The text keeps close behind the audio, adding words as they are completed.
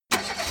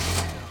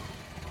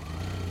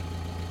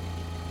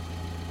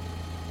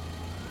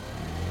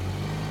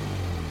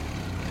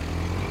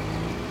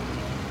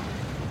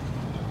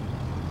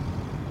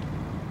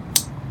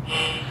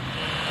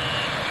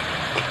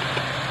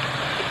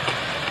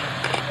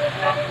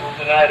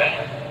Good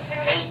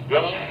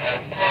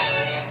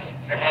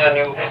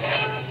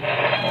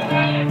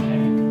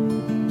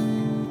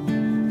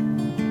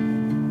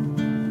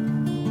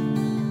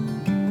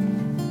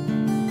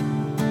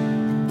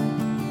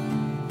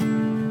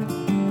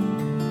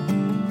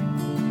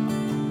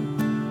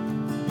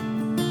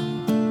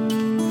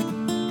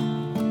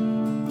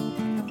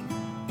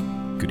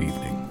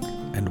evening,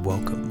 and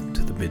welcome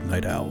to the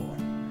Midnight Owl.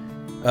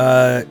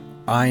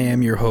 I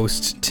am your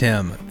host,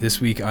 Tim.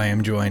 This week I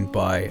am joined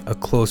by a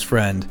close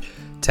friend,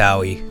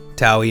 Towie.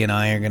 Towie and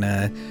I are going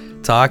to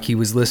talk. He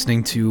was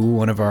listening to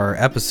one of our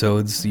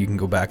episodes, you can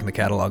go back in the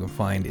catalog and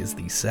find, is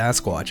the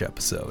Sasquatch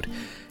episode.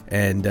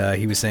 And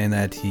he was saying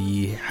that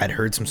he had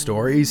heard some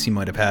stories. He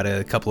might have had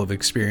a couple of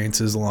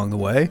experiences along the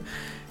way.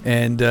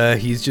 And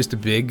he's just a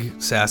big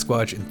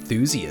Sasquatch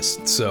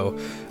enthusiast. So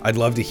I'd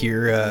love to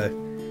hear a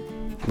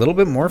little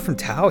bit more from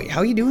Towie. How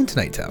are you doing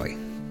tonight, Towie?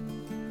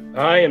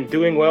 I am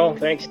doing well,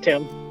 thanks,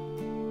 Tim.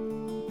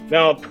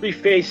 Now, I'll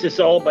preface this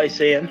all by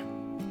saying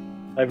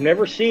I've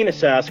never seen a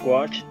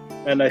Sasquatch,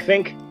 and I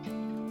think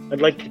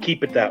I'd like to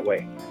keep it that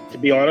way. To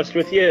be honest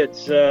with you,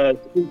 it's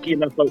spooky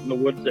enough out in the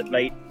woods at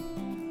night.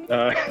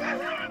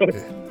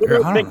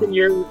 Without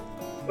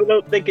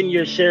thinking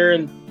you're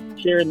sharing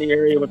the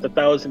area with a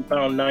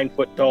 1,000-pound,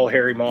 9-foot-tall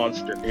hairy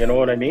monster. You know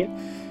what I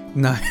mean?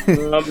 No,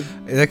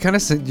 that kind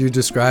of you're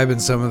describing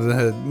some of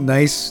the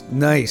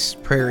nice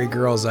prairie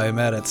girls I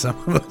met at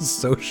some of those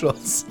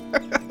socials.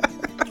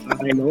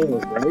 I know,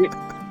 right?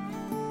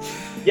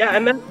 Yeah,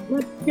 and that's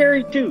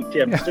scary too,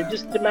 Tim. So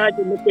just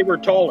imagine if they were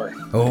taller.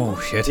 Oh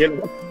shit! You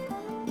know?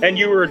 And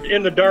you were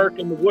in the dark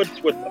in the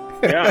woods with them.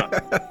 Yeah.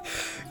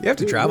 You have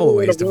to travel a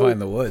ways to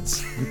find the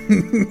woods.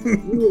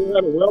 You were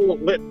at a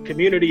well-lit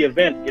community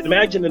event.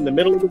 Imagine in the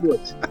middle of the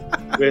woods,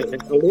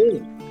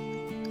 alone.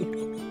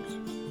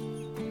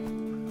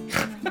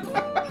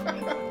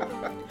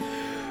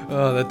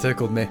 Oh, that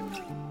tickled me.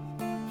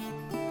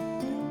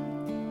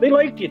 They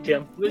liked you,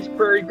 Tim. These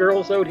prairie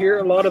girls out here,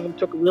 a lot of them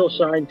took a real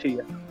shine to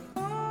you.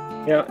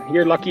 Yeah,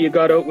 you're lucky you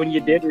got out when you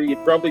did, or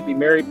you'd probably be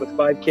married with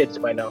 5 kids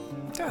by now.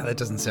 Yeah, that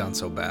doesn't sound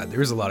so bad.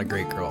 There's a lot of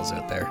great girls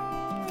out there.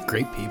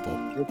 Great people.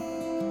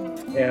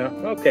 Yeah,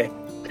 okay.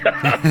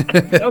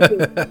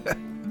 Okay.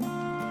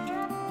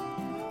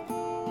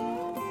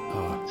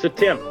 So,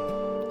 Tim,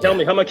 tell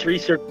me, how much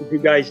research did you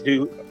guys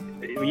do?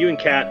 You and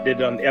Kat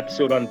did an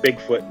episode on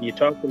Bigfoot, and you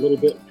talked a little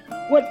bit.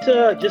 What,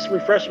 just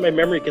refresh my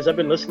memory, because I've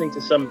been listening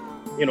to some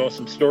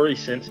stories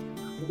since.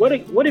 What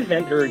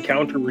event or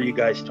encounter were you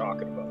guys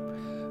talking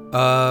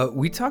about?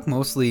 We talk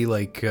mostly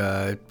like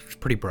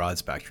pretty broad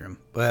spectrum.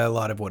 A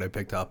lot of what I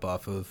picked up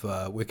off of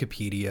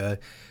Wikipedia.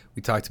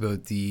 We talked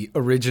about the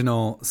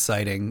original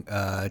sighting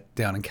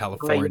down in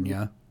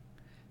California.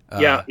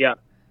 Yeah.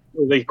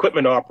 The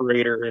equipment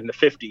operator in the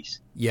 50s.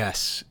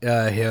 Yes,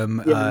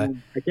 him. Yeah,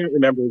 I can't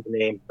remember his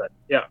name, but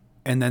yeah.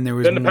 And then there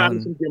was the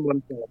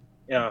Patterson-Gimlin film.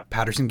 Yeah,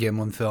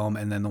 Patterson-Gimlin film,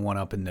 and then the one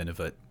up in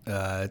Nunavut.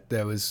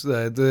 That was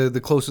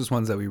the closest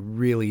ones that we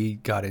really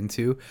got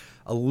into.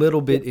 A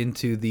little bit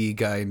into the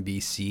guy in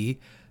BC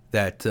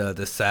that the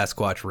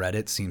Sasquatch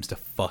Reddit seems to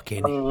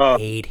fucking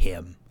hate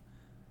him.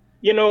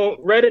 You know,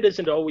 Reddit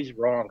isn't always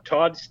wrong.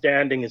 Todd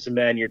Standing is the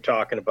man you're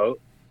talking about.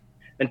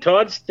 And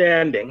Todd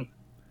Standing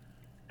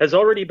has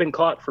already been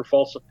caught for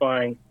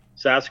falsifying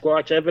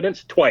Sasquatch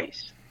evidence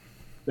twice.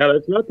 Now,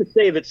 that's not to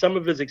say that some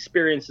of his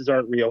experiences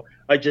aren't real.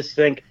 I just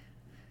think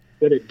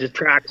that it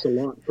detracts a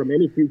lot from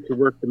any future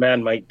work the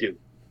man might do.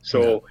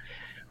 So,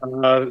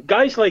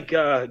 guys like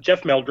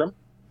Jeff Meldrum,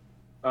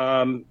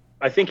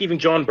 I think even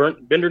John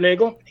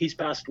Bindernagel, he's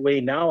passed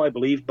away now, I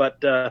believe, but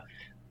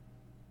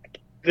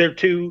they're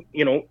two,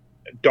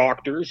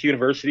 doctors,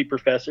 university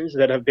professors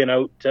that have been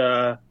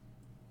out.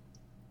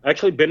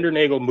 Actually,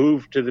 Bindernagel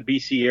moved to the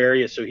BC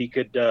area so he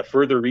could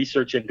further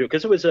research into it,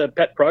 because it was a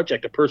pet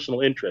project, a personal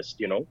interest,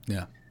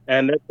 Yeah.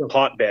 And that's a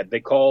hotbed. They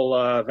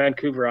call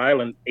Vancouver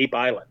Island Ape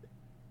Island.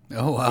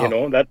 Oh,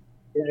 wow.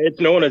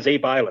 It's known as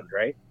Ape Island,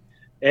 right?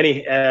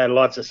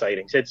 Lots of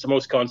sightings. It's the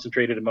most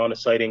concentrated amount of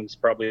sightings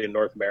probably in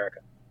North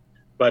America.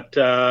 But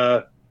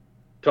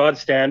Todd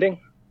Standing,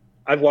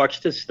 I've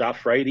watched his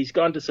stuff, right? He's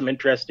gone to some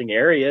interesting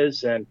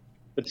areas,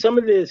 but some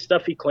of the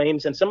stuff he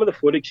claims and some of the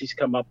footage he's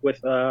come up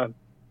with,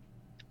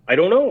 I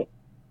don't know.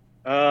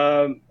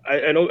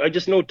 I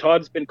just know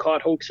Todd's been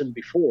caught hoaxing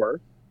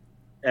before,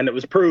 and it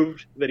was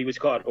proved that he was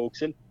caught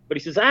hoaxing. But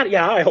he says,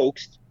 I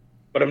hoaxed,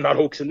 but I'm not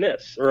hoaxing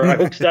this. Or I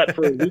hoaxed that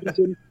for a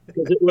reason,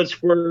 because it was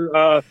for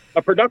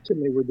a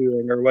production they were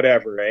doing or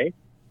whatever, eh?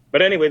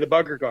 But anyway, the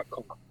bugger got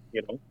caught,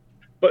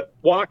 But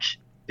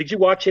did you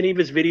watch any of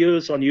his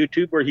videos on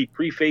YouTube where he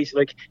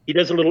like he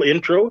does a little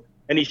intro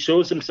and he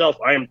shows himself,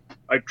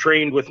 I've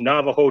trained with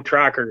Navajo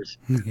trackers.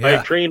 Yeah.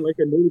 I trained like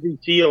a Navy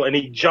SEAL, and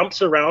he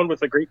jumps around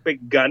with a great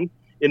big gun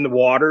in the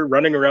water,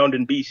 running around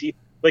in BC.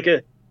 Like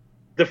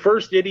the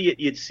first idiot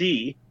you'd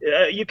see.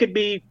 You could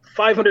be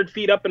 500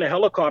 feet up in a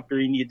helicopter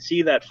and you'd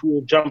see that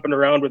fool jumping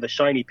around with a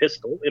shiny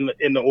pistol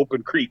in the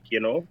open creek,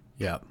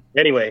 Yeah.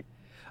 Anyway.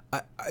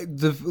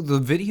 The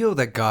video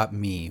that got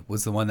me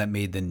was the one that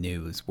made the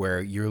news,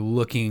 where you're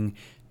looking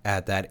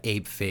at that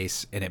ape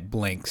face and it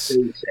blinks.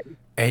 Insane.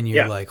 And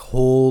you're Yeah. like,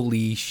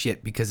 holy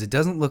shit, because it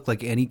doesn't look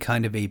like any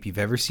kind of ape you've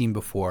ever seen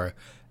before.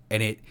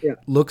 And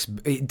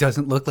it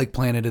doesn't look like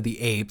Planet of the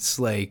Apes.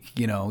 Like,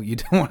 you know, you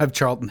don't have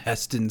Charlton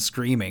Heston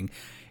screaming.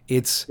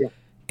 It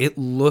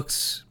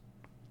looks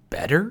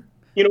better.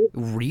 You know,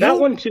 real. That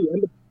one too.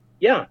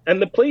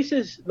 And the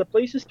places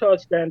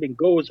Todd Standing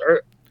goes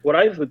are what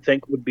I would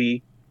think would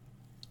be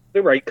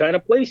the right kind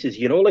of places.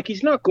 You know, like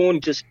he's not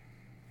going just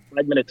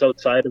 5 minutes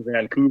outside of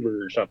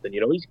Vancouver or something. You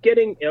know, he's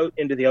getting out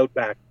into the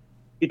outback.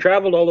 He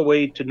traveled all the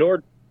way to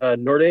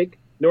Nordegg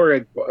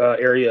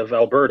area of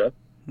Alberta,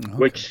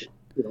 which,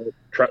 you know,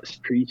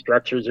 tree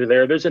structures are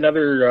there. There's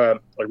another a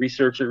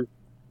researcher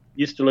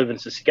used to live in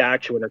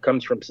Saskatchewan or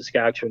comes from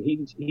Saskatchewan.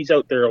 He's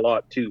out there a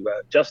lot too.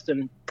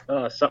 Justin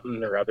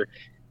something or other.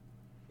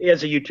 He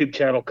has a YouTube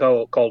channel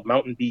called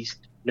Mountain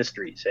Beast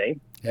Mysteries,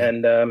 Yeah.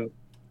 And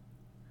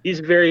he's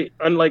very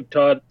unlike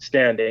Todd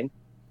Standing.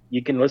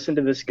 You can listen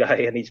to this guy,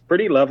 and he's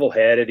pretty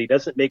level-headed. He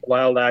doesn't make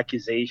wild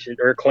accusations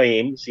or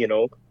claims, you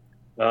know.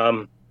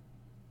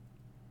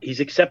 He's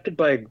accepted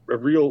by a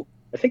real,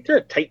 I think they're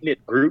a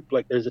tight-knit group.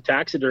 Like there's a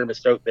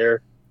taxidermist out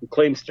there who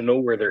claims to know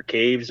where their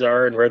caves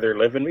are and where they're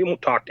living. We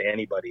won't talk to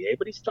anybody,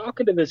 but he's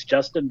talking to this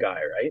Justin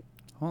guy, right?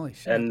 Holy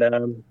shit.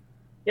 And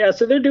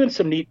so they're doing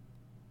some neat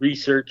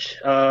research.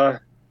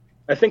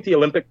 I think the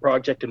Olympic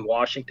Project in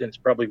Washington is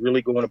probably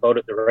really going about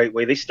it the right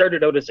way. They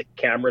started out as a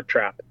camera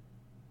trap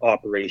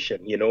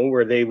operation, you know,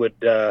 where they would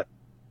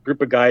group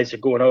of guys are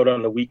going out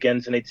on the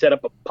weekends and they'd set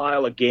up a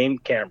pile of game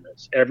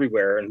cameras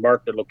everywhere and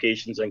mark the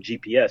locations on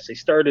GPS. They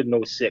started in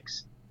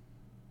 2006.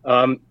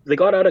 They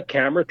got out of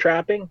camera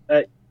trapping.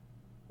 They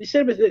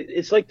said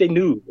it's like they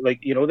knew, like,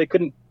 you know, they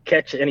couldn't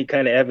catch any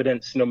kind of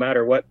evidence no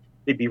matter what.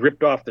 They'd be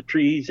ripped off the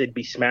trees, they'd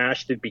be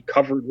smashed, they'd be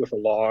covered with a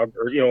log,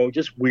 or, you know,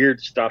 just weird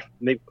stuff.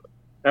 And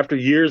after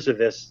years of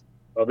this,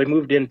 they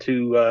moved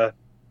into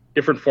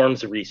different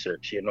forms of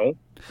research, you know.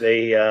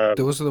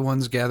 Those are the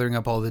ones gathering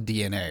up all the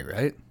DNA,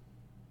 right?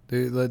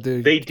 They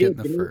did.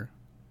 The fur.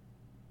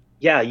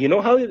 Yeah, you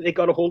know how they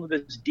got a hold of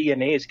this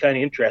DNA is kind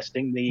of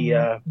interesting.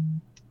 The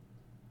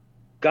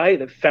guy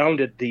that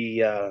founded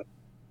the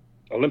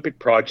Olympic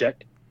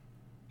Project,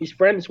 he's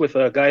friends with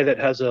a guy that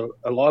has a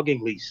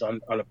logging lease on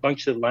a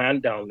bunch of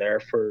land down there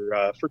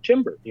for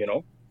timber, you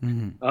know.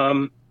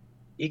 Mm-hmm.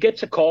 He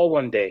gets a call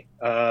one day.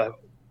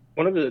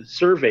 One of the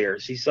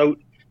surveyors, he's out.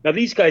 Now,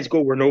 these guys go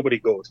where nobody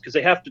goes because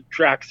they have to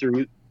track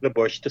through the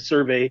bush to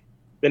survey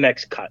the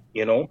next cut,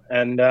 you know.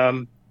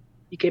 And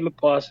he came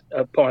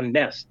upon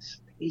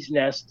nests. These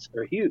nests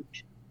are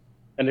huge.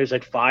 And there's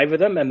like 5 of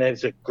them, and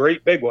there's a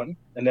great big one,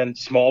 and then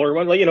smaller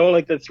one, like, you know,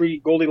 like the 3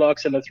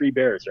 Goldilocks and the 3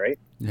 bears, right?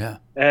 Yeah.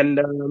 And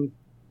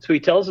so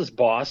he tells his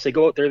boss, they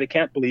go out there, they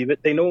can't believe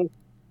it. They know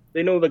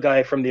the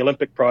guy from the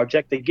Olympic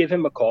Project. They give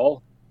him a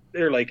call.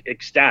 They're like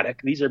ecstatic.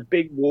 These are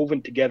big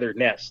woven together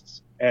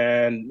nests.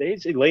 And they're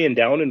laying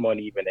down in one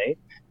even,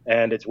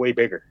 and it's way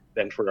bigger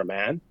than for a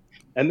man.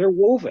 And they're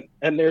woven,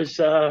 and there's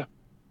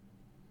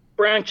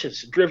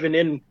branches driven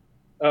in.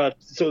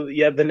 So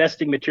yeah, the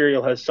nesting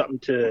material has something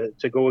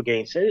to go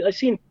against. I've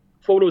seen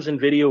photos and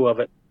video of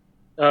it.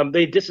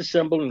 They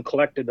disassembled and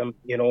collected them,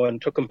 you know, and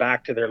took them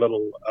back to their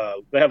little.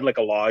 They have like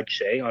a lodge,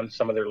 say, on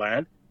some of their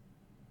land.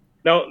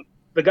 Now,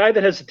 the guy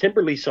that has a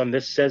timber lease on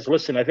this says,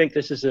 "Listen, I think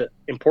this is an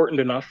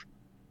important enough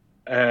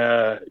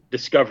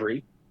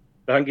discovery.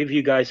 I'll give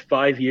you guys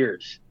 5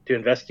 years to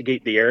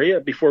investigate the area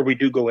before we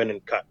do go in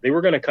and cut." They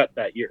were going to cut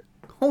that year.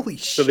 Holy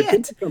so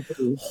shit!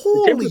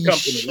 The timber company,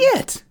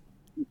 Shit!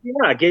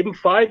 Yeah, gave them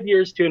 5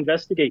 years to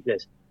investigate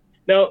this.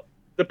 Now,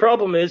 the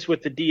problem is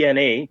with the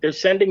DNA, they're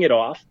sending it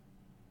off,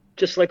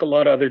 just like a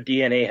lot of other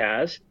DNA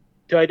has,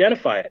 to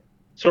identify it.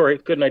 Sorry,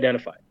 couldn't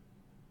identify it.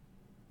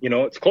 You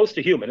know, it's close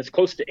to human, it's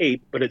close to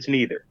ape, but it's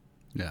neither.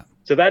 Yeah.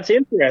 So that's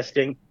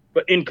interesting,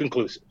 but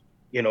inconclusive,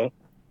 you know.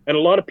 And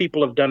a lot of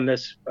people have done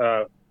this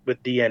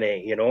with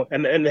DNA, you know,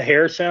 and the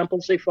hair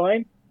samples they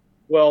find,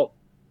 well,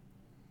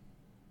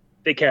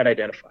 they can't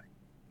identify.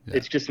 Yeah.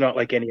 It's just not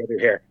like any other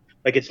hair.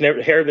 Like it's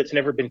never hair that's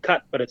never been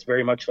cut, but it's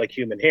very much like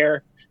human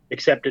hair,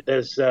 except it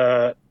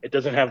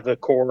doesn't have the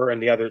core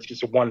and the other. It's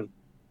just one,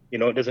 you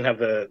know, it doesn't have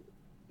the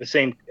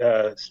same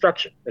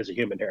structure as a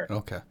human hair.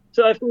 Okay.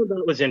 So I thought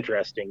that was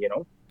interesting, you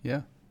know.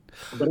 Yeah.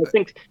 But I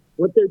think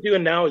what they're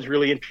doing now is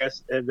really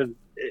interesting.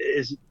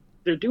 Is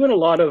they're doing a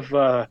lot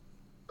of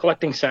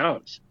collecting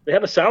sounds. They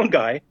have a sound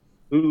guy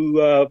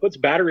who puts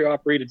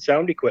battery-operated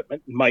sound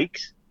equipment,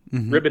 mics,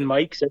 ribbon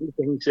mics,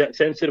 everything,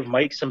 sensitive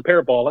mics, some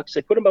parabolics.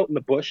 They put them out in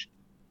the bush,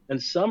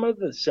 and some of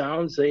the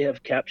sounds they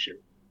have captured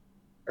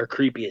are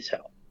creepy as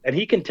hell. And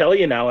he can tell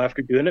you now,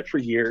 after doing it for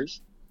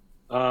years,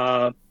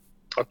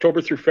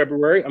 October through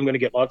February, I'm going to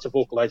get lots of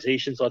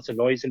vocalizations, lots of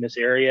noise in this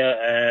area,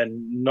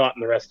 and not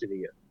in the rest of the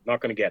year. Not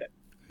going to get it.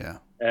 Yeah.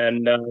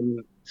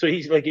 And so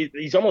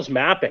he's almost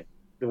mapping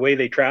the way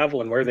they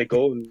travel and where they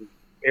go and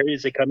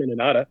areas they come in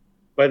and out of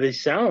by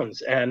these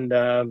sounds. And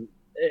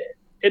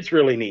it's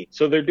really neat.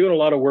 So they're doing a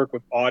lot of work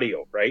with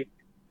audio, right?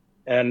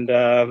 And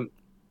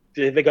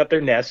they got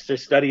their nests. They're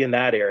studying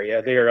that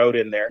area. They are out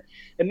in there.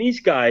 And these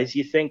guys,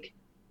 you think,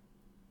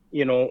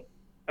 you know,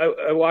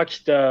 I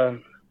watched.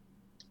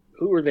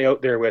 Who were they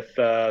out there with?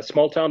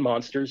 Small Town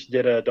Monsters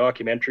did a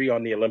documentary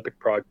on the Olympic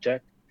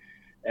project,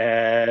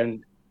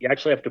 and you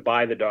actually have to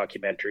buy the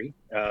documentary,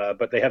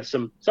 but they have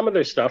some of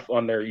their stuff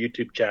on their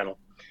YouTube channel.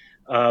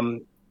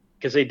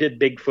 Because they did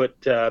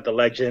Bigfoot, the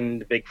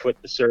legend, Bigfoot,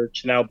 the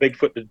search. Now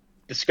Bigfoot, the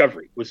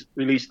discovery was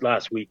released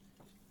last week.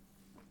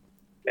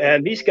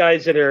 And these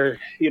guys that are,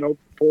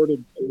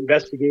 reported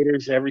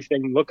investigators,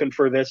 everything, looking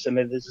for this,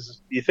 and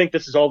you think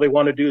this is all they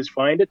want to do is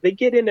find it? They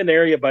get in an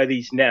area by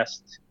these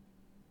nests.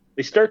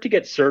 They start to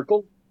get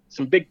circled.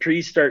 Some big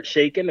trees start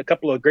shaking. A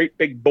couple of great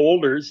big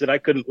boulders that I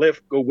couldn't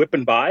lift go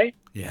whipping by.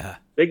 Yeah.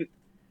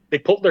 They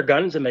pulled their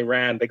guns and they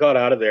ran. They got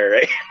out of there.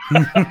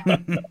 Right?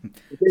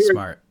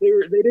 Smart.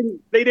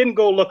 They didn't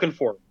go looking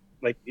for him.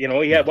 Like,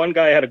 he had one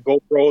guy had a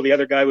GoPro. The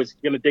other guy was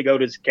going to dig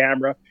out his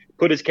camera,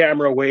 put his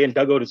camera away, and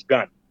dug out his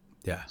gun.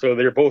 Yeah. So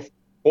they're both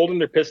holding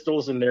their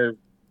pistols and they're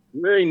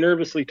very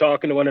nervously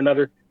talking to one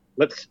another.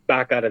 Let's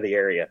back out of the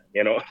area,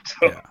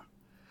 So,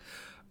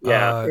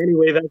 yeah.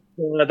 Anyway,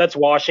 that's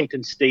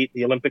Washington State,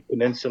 the Olympic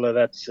Peninsula.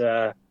 That's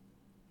a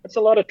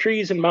lot of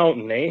trees and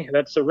mountain, eh?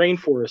 That's a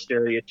rainforest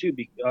area too,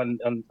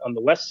 on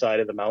the west side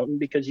of the mountain,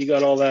 because you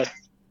got all that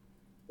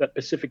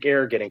Pacific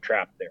air getting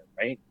trapped there,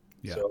 right?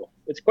 Yeah. So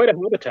it's quite a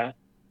habitat.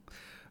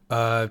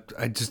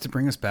 Just to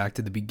bring us back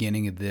to the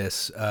beginning of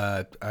this,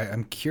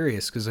 I'm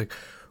curious because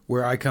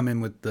where I come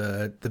in with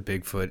the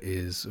Bigfoot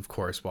is, of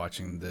course,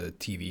 watching the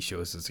TV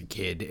shows as a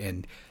kid,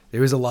 and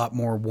there was a lot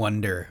more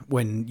wonder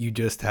when you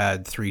just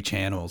had 3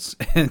 channels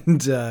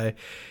and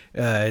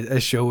a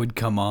show would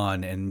come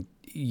on and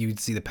you'd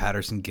see the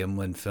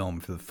Patterson-Gimlin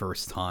film for the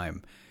first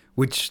time,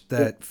 which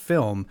that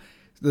film,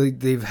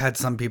 they've had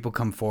some people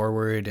come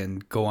forward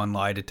and go on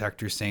lie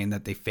detectors saying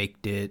that they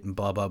faked it and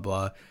blah, blah,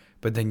 blah.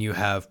 But then you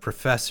have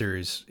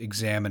professors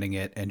examining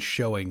it and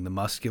showing the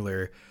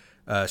muscular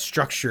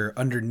structure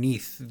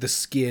underneath the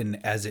skin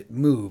as it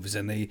moves.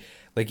 And they,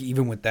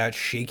 even with that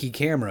shaky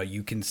camera,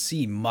 you can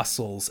see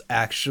muscles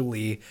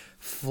actually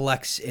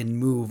flex and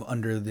move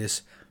under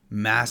this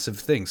massive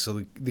thing.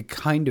 So the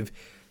kind of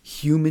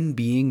human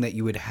being that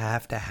you would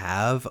have to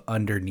have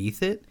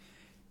underneath it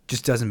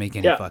just doesn't make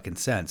any fucking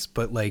sense.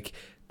 But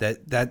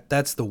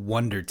that's the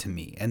wonder to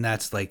me. And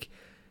that's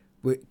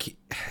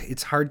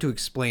it's hard to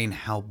explain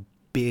how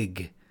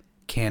big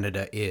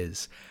Canada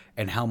is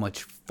and how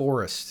much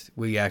forest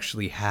we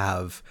actually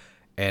have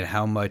and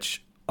how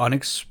much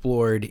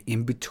unexplored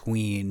in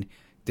between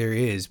there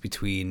is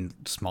between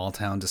small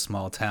town to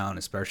small town,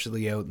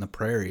 especially out in the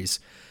prairies,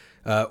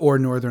 or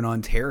northern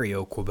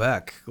Ontario,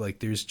 Quebec.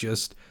 There's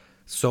just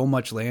so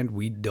much land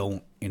we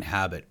don't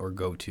inhabit or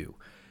go to.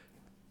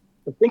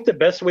 I think the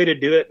best way to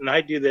do it, and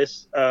I do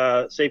this,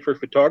 say for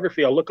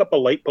photography, I'll look up a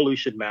light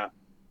pollution map.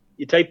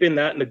 You type in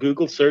that in the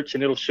Google search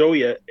and it'll show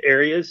you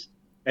areas,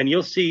 and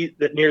you'll see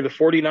that near the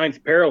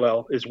 49th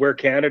parallel is where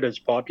Canada is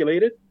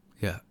populated.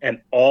 Yeah.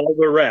 And all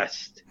the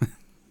rest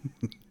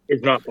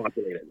is not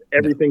populated.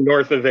 Everything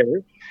north of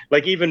there.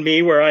 Even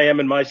me, where I am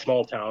in my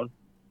small town,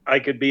 I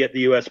could be at the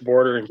U.S.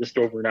 border in just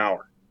over an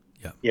hour.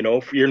 Yeah.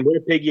 If you're in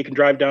Winnipeg, you can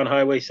drive down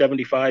Highway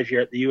 75.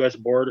 You're at the U.S.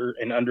 border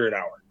in under an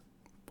hour.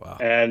 Wow.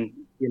 And,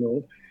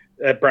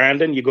 at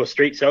Brandon, you go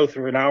straight south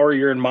for an hour,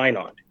 you're in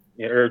Minot.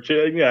 Or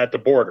at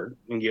the border,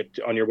 and get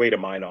on your way to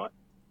Minot.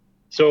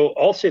 So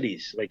all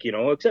cities,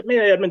 except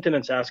maybe Edmonton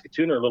and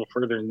Saskatoon are a little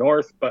further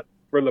north, but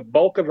for the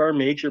bulk of our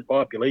major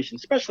population,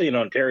 especially in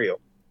Ontario,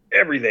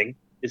 everything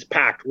is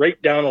packed right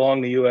down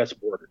along the U.S.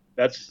 border.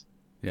 That's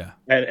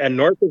and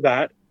north of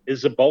that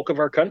is the bulk of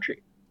our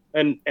country,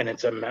 and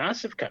it's a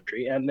massive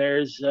country, and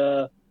there's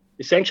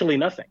essentially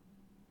nothing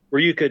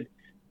where you could,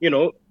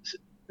 the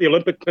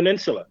Olympic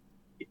Peninsula.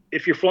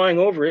 If you're flying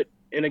over it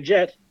in a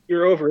jet,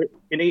 you're over it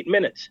in 8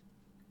 minutes.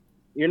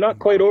 You're not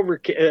quite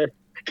over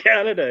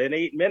Canada in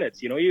 8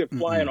 minutes. You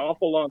fly an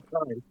awful long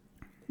time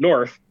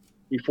north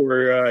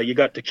before you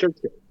got to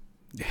Churchill.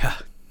 Yeah.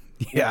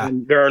 Yeah.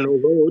 And there are no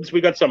roads.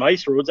 We got some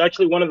ice roads.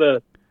 Actually, one of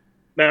the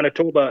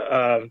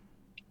Manitoba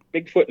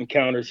Bigfoot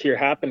encounters here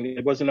happened.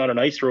 It wasn't on an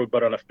ice road,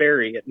 but on a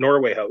ferry at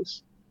Norway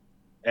House.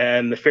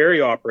 And the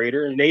ferry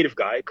operator, a native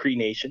guy, Cree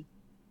Nation,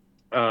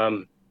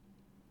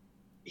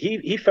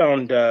 he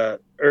found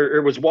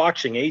or was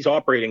watching. He's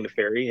operating the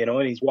ferry,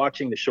 and he's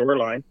watching the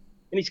shoreline.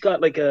 And he's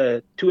got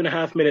a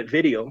 2.5-minute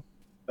video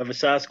of a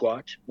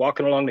Sasquatch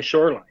walking along the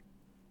shoreline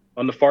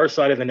on the far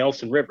side of the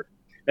Nelson River.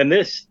 And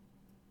there's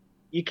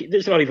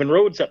not even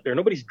roads up there.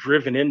 Nobody's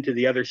driven into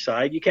the other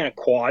side. You can't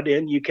quad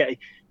in. You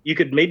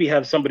could maybe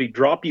have somebody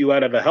drop you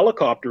out of a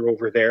helicopter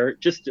over there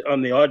just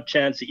on the odd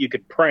chance that you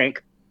could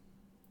prank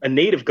a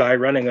native guy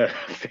running a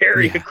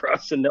ferry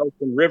across the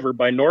Nelson River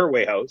by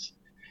Norway House.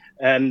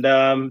 And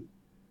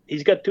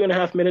he's got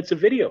 2.5 minutes of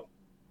video.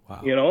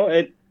 Wow.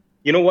 And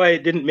you know why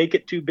it didn't make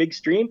it too big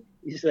stream?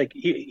 He's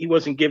he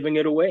wasn't giving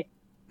it away.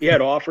 He had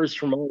offers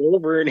from all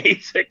over, and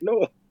he's like,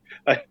 no,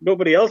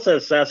 nobody else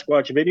has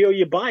Sasquatch video.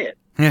 You buy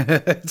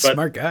it.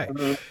 Smart guy.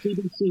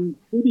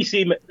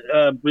 CBC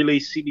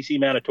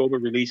Manitoba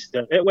released.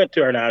 It went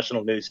to our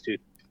national news too.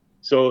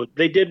 So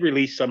they did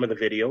release some of the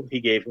video. He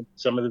gave them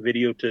some of the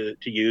video to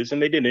use,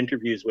 and they did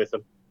interviews with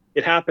him.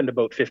 It happened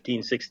about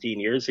 15, 16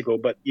 years ago,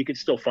 but you could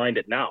still find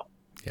it now.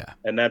 Yeah.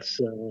 And that's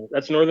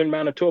northern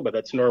Manitoba.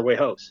 That's Norway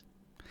House.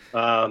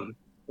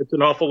 It's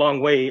an awful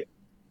long way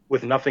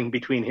with nothing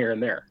between here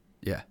and there.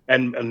 Yeah.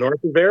 And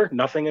north of there,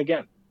 nothing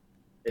again.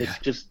 It's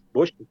just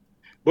bush,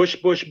 bush,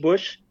 bush,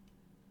 bush,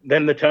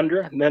 then the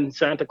tundra, and then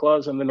Santa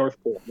Claus and the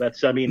North Pole.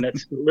 That's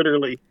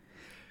literally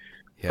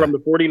from the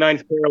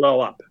 49th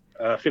parallel up,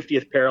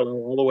 50th parallel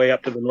all the way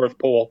up to the North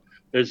Pole.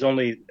 There's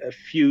only a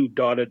few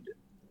dotted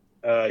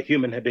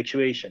human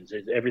habituations.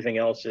 Everything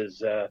else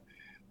is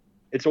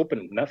it's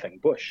open, nothing,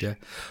 bush. Yeah.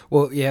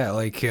 Well, yeah,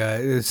 like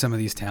some of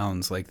these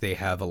towns, like they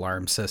have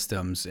alarm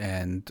systems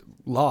and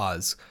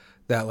laws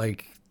that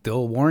like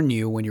they'll warn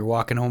you when you're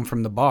walking home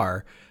from the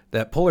bar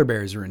that polar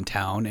bears are in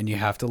town and you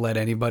have to let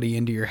anybody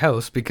into your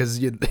house because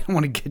they don't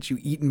want to get you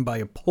eaten by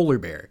a polar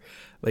bear.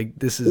 Like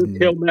this is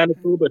Churchill,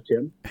 Manitoba,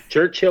 Tim.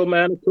 Churchill,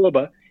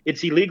 Manitoba.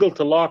 It's illegal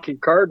to lock your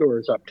car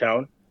doors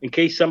uptown in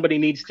case somebody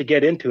needs to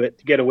get into it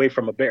to get away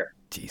from a bear.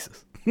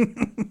 Jesus.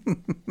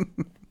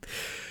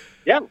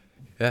 Yeah.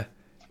 Yeah.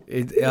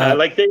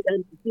 Like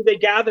they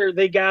gather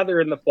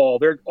in the fall.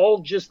 They're all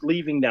just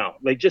leaving now.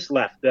 They just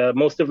left.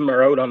 Most of them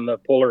are out on the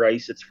polar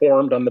ice. It's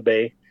formed on the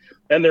bay,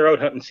 and they're out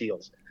hunting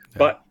seals. Yeah.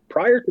 But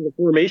prior to the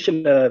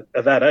formation of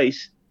that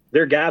ice,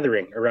 they're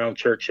gathering around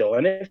Churchill.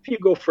 And if you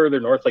go further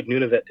north, like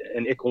Nunavut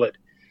and Iqaluit,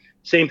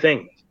 same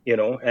thing,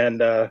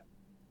 And it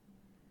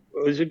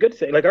was a good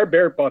thing. Like our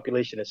bear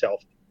population is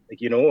healthy. Like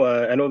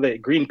I know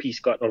that Greenpeace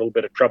got in a little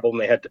bit of trouble and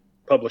they had to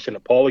publish an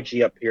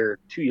apology up here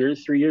 3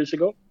 years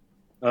ago.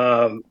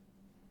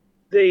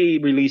 They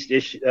released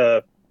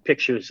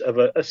pictures of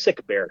a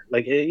sick bear.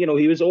 Like, he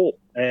was old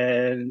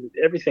and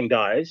everything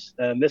dies.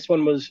 And this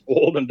one was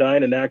old and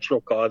dying of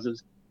natural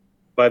causes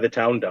by the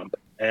town dump.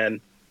 And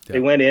they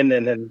went in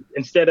and then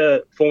instead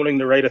of phoning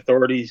the right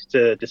authorities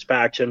to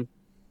dispatch him,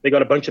 they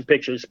got a bunch of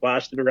pictures,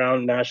 splashed it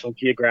around National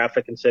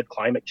Geographic and said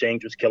climate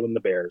change was killing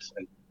the bears.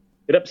 And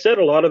it upset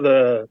a lot of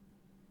the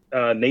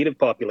native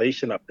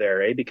population up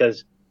there,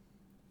 because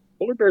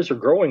polar bears are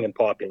growing in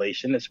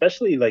population,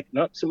 especially like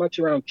not so much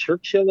around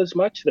Churchill as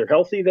much. They're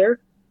healthy there,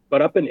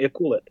 but up in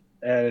Iqaluit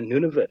and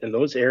Nunavut and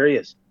those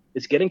areas,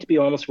 it's getting to be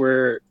almost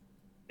where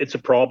it's a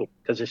problem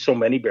because there's so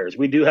many bears.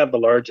 We do have the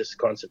largest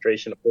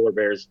concentration of polar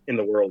bears in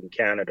the world in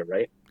Canada,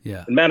 right?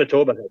 Yeah. And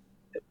Manitoba,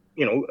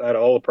 out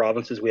of all the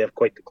provinces, we have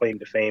quite the claim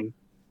to fame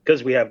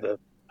because we have the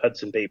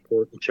Hudson Bay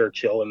Port in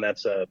Churchill, and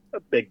that's a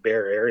big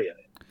bear area.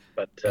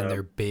 But and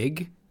they're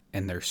big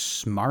and they're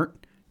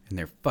smart and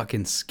they're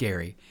fucking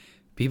scary.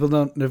 People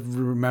don't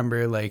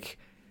remember, like,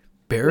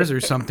 bears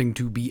are something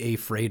to be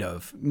afraid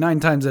of. 9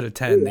 times out of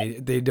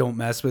 10, they don't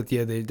mess with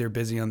you. They're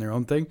busy on their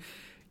own thing.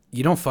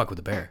 You don't fuck with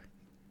a bear.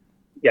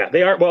 Yeah,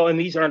 they aren't. Well, and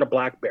these aren't a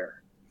black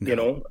bear,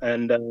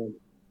 and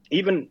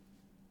even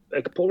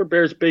like a polar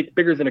bear is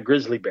bigger than a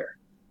grizzly bear.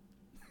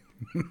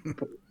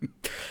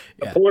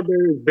 A polar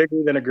bear is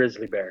bigger than a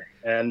grizzly bear,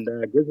 and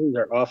grizzlies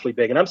are awfully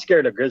big. And I'm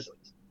scared of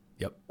grizzlies.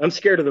 Yep. I'm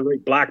scared of the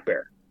right black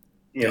bear.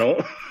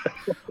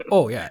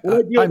 Oh yeah.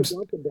 I'm lots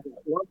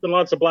and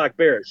lots of black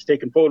bears,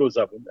 taking photos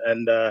of them,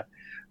 and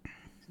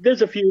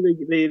there's a few.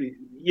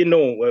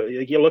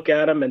 You look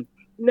at them and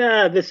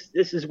this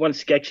is one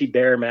sketchy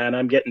bear, man.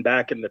 I'm getting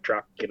back in the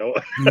truck, Put a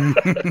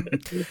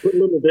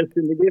little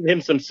distance to give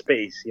him some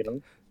space,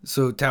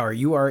 So Tower,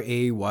 you are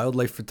a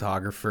wildlife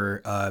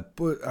photographer.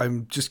 But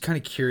I'm just kind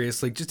of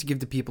curious, like, just to give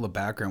the people a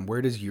background,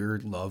 where does your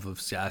love of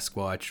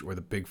Sasquatch or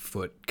the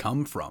Bigfoot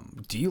come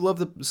from? Do you love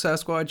the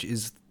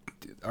Sasquatch?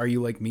 Are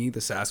you like me? The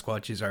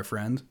Sasquatch is our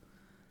friend?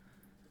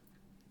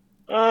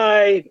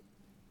 I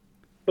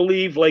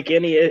believe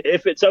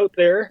if it's out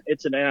there,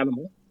 it's an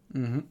animal,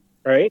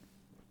 right?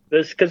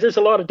 Because there's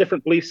a lot of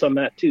different beliefs on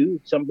that too.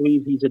 Some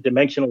believe he's a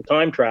dimensional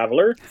time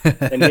traveler,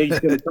 and he's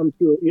going to come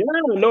through. Yeah,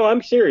 no,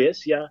 I'm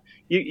serious. Yeah,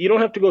 you don't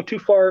have to go too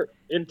far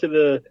into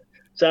the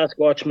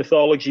Sasquatch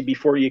mythology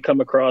before you come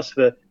across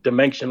the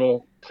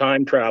dimensional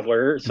time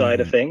traveler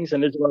side of things.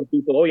 And there's a lot of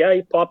people. Oh yeah,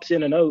 he pops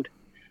in and out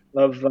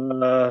of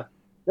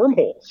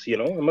wormholes.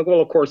 I'm like,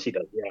 well, of course he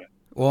does. Yeah.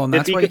 Well, and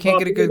that's why you can't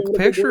get a good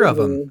picture of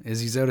him. Is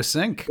he's out of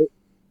sync.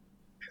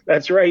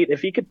 That's right.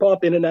 If he could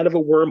pop in and out of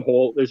a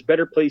wormhole, there's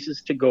better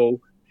places to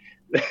go.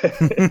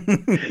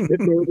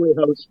 Norway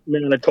House,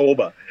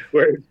 Manitoba,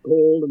 where it's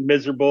cold and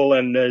miserable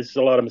and there's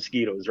a lot of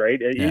mosquitoes,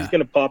 right? Yeah. He's going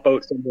to pop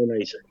out somewhere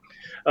nicer.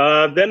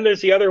 Then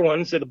there's the other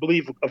ones that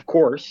believe, of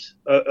course,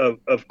 and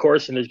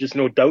there's just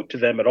no doubt to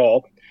them at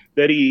all,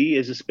 that he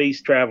is a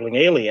space traveling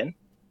alien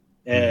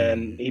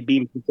and he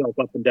beams himself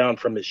up and down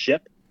from his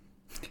ship.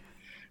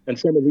 And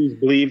some of these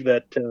believe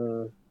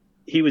that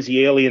he was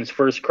the aliens'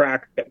 first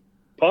crack at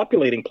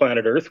populating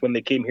planet Earth when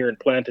they came here and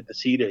planted the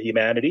seed of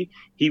humanity.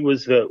 He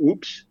was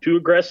too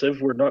aggressive.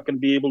 We're not going to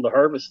be able to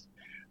harvest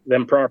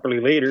them properly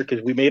later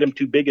because we made them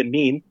too big and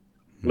mean.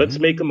 Let's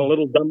make them a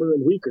little dumber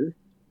and weaker.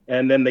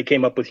 And then they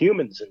came up with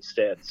humans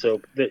instead.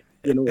 So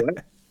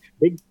what?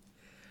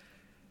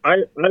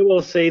 I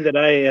will say that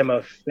I am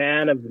a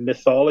fan of the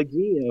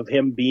mythology of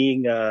him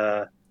being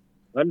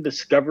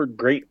undiscovered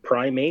great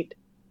primate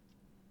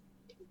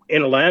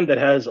in a land that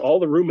has all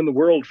the room in the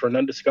world for an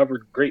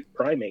undiscovered great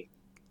primate.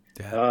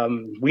 Yeah.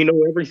 We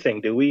know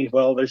everything, do we?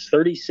 Well, there's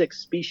 36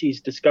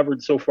 species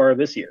discovered so far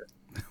this year.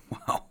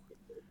 Wow.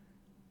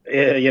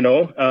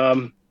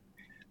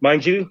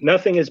 Mind you,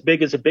 nothing as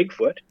big as a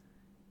Bigfoot.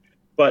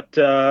 But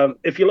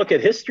if you look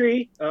at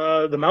history,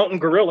 the mountain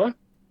gorilla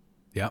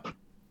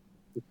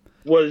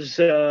was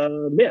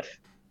a myth.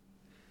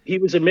 He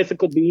was a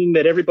mythical being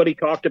that everybody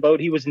talked about.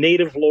 He was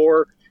native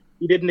lore.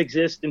 He didn't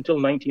exist until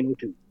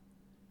 1902,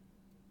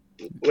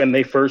 when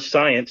they first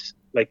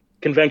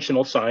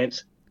conventional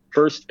science,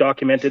 first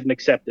documented and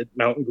accepted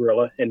mountain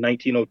gorilla in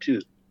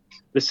 1902.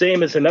 The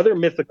same as another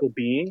mythical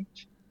being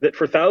that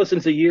for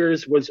thousands of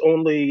years was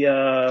only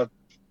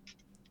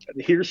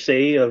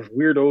hearsay of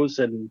weirdos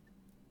and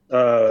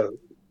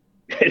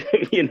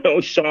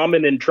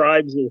shaman and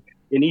tribes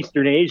in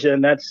Eastern Asia,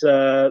 and that's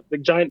the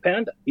giant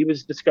panda. He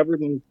was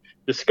discovered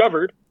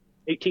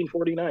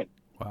 1849.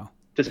 Wow.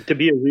 To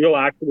be a real,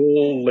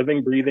 actual,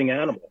 living, breathing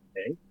animal.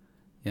 Okay?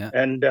 Yeah.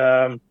 And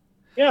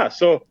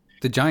so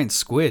the giant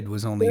squid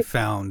was only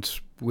found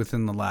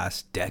within the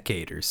last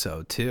decade or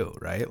so, too,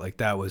 right? Like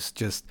that was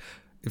just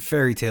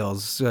fairy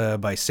tales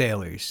by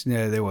sailors.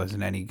 There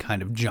wasn't any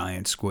kind of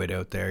giant squid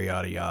out there,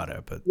 yada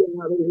yada. But yeah,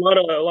 there's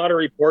a lot of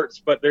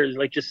reports, but there's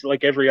just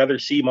like every other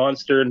sea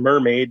monster and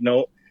mermaid.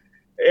 No,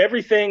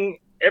 everything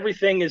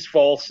is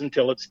false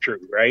until it's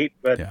true, right?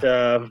 But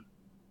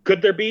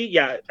could there be?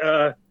 Yeah,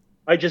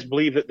 I just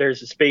believe that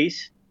there's a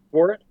space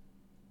for it,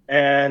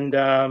 and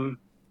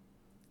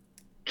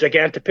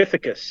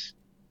Gigantopithecus,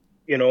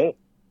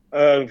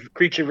 a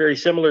creature very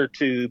similar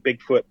to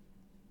Bigfoot.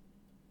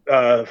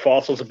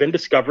 Fossils have been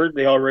discovered.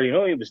 They already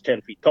know he was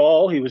 10 feet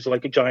tall. He was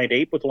like a giant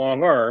ape with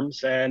long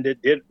arms, and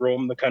it did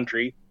roam the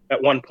country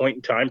at one point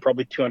in time,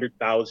 probably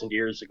 200,000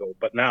 years ago.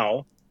 But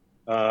now,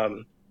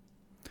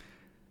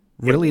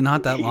 really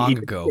not that long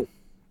ago,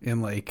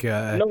 in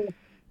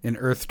in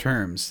Earth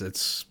terms,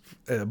 it's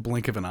a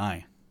blink of an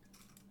eye.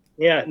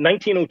 Yeah,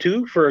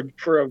 1902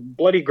 for a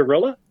bloody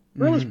gorilla.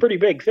 Gorilla's a pretty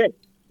big thing,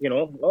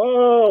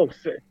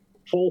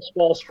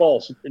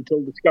 false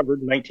until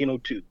discovered in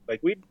 1902.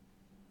 Like we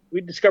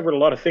discovered a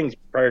lot of things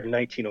prior to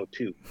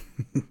 1902.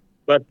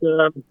 But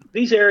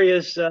these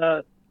areas,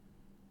 the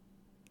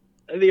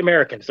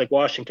Americans, like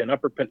Washington,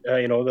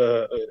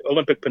 the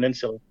Olympic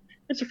Peninsula,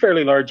 it's a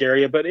fairly large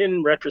area, but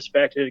in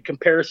retrospect, in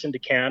comparison to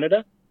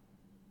Canada,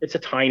 it's a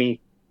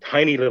tiny,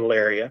 tiny little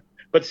area,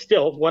 but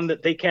still one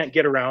that they can't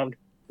get around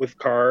with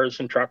cars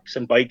and trucks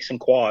and bikes and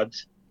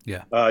quads.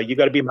 Yeah. You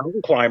got to be a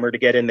mountain climber to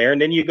get in there, and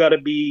then you got to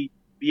be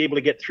able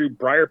to get through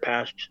briar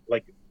patch,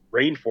 like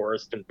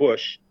rainforest and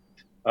bush.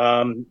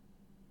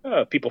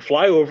 People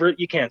fly over it.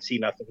 You can't see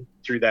nothing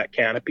through that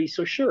canopy.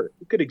 So sure,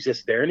 it could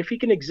exist there. And if he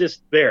can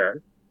exist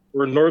there,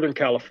 or in Northern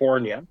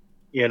California,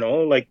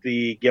 like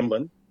the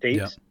Gimlin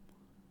tapes,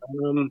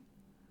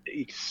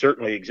 he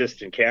certainly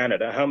exists in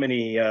Canada. How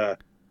many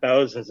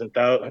thousands and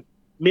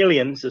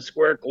millions of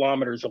square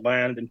kilometers of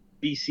land in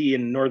BC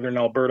and Northern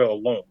Alberta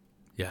alone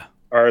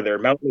are there?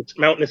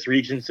 Mountainous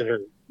regions that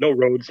are no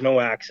roads, no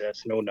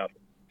access, no nothing.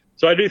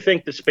 So I do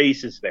think the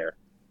space is there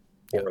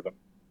for them.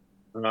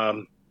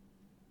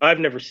 I've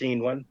never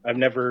seen one. I've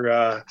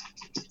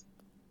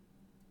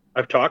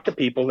talked to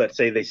people that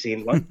say they've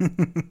seen one,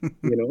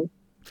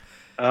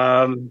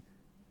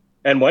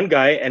 and one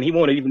guy, and he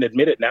won't even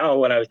admit it now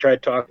when I was trying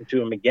talking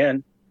to him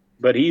again,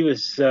 but he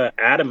was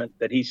adamant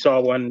that he saw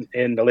one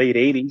in the late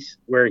 80s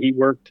where he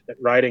worked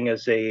riding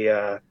as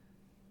a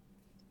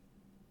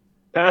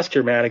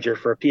pasture manager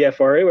for a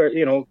PFRA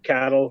where,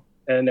 cattle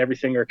and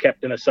everything are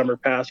kept in a summer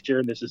pasture.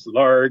 And this is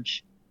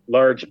large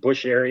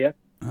bush area.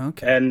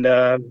 Okay. And,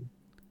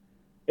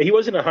 he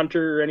wasn't a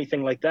hunter or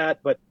anything like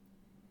that, but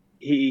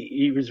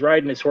he was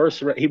riding his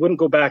horse. He wouldn't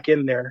go back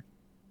in there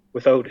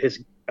without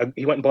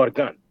he went and bought a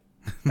gun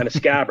and a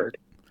scabbard.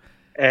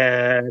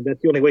 And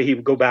that's the only way he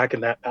would go back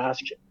in that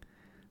pasture.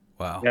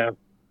 Wow. Yeah.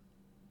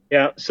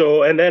 Yeah.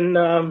 So, and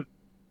then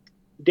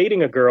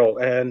dating a girl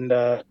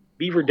and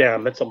Beaver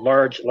Dam, that's a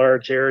large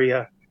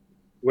area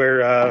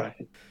where...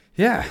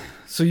 yeah.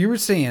 So you were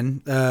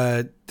saying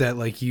that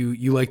like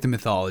you like the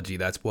mythology.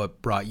 That's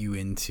what brought you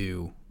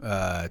into...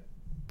 to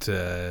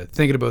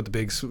thinking about the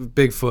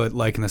Bigfoot,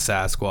 liking the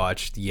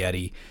Sasquatch, the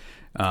Yeti.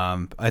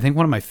 I think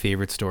one of my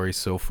favorite stories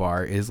so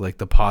far is like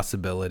the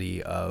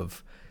possibility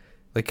of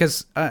like,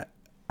 cause I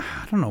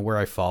don't know where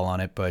I fall on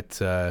it, but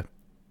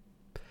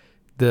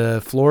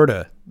the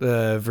Florida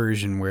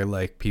version where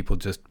like people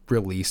just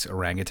release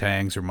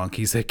orangutans or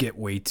monkeys that get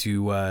way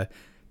too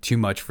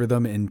much for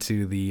them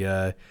into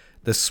the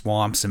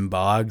swamps and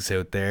bogs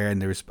out there,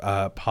 and there's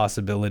a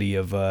possibility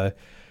of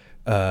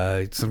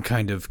some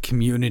kind of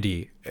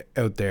community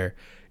out there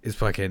is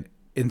fucking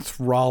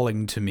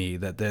enthralling to me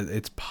that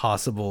it's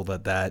possible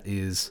that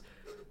is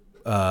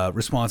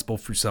responsible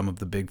for some of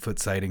the Bigfoot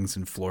sightings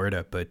in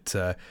Florida. But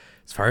as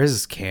far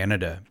as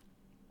Canada,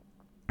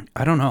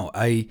 I don't know.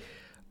 I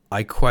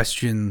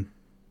question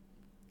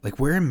Like,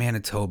 where in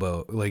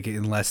Manitoba, like,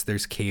 unless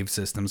there's cave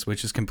systems,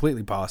 which is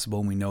completely possible,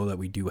 and we know that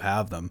we do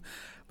have them,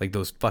 like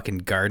those fucking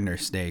gardener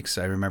snakes.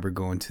 I remember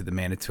going to the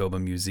Manitoba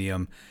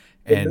Museum,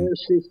 and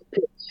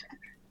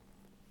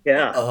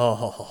Yeah.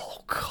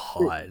 oh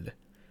god,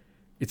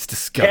 it's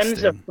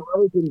Tens of disgusting.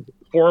 thousands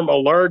form a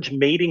large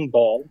mating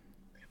ball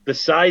the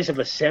size of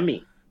a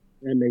semi,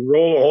 and they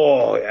roll.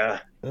 Oh yeah,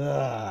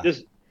 Ugh.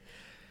 just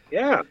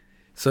yeah.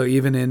 So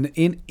even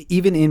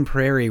in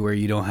prairie where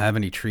you don't have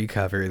any tree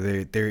cover,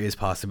 there is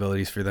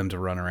possibilities for them to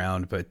run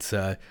around. But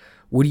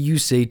what do you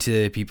say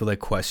to people that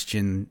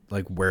question,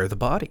 like, where are the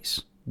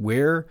bodies?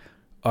 Where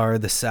are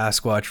the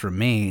Sasquatch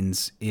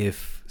remains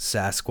if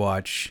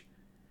Sasquatch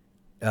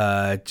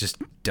just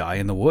die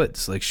in the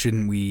woods? Like,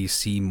 shouldn't we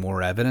see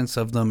more evidence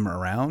of them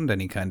around?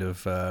 Any kind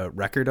of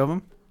record of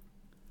them?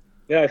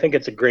 Yeah, I think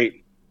it's a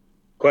great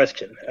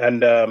question,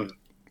 and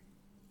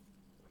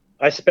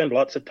I spend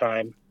lots of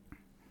time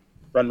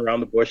running around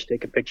the bush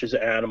taking pictures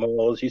of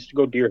animals. Used to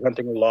go deer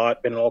hunting a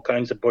lot, been in all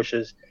kinds of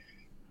bushes.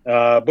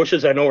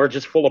 Bushes I know are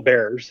just full of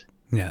bears,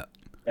 Yeah.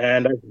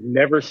 and I've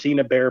never seen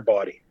a bear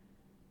body.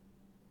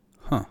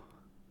 Huh.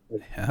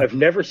 Yeah. I've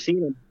never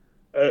seen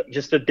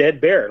just a dead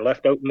bear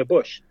left out in the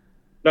bush.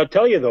 Now, I'll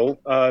tell you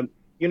though,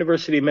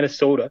 University of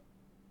Minnesota,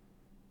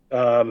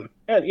 and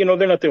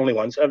they're not the only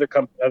ones.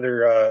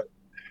 Other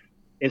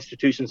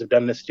institutions have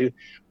done this too.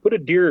 Put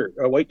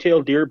a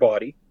white-tailed deer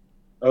body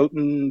out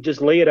and just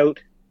lay it out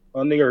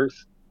on the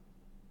earth,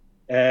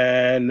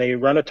 and they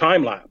run a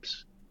time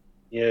lapse.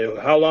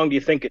 How long do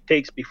you think it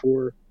takes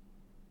before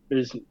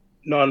there's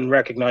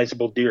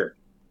non-recognizable deer?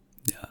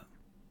 Yeah.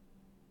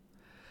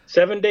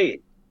 7 days.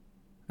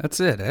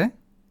 That's it, eh?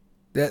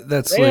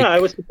 That's Yeah, like,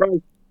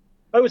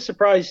 I was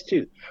surprised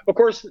too. Of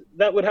course,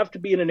 that would have to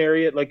be in an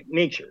area like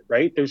nature,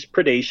 right? There's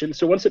predation.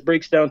 So once it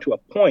breaks down to a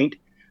point,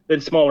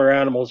 then smaller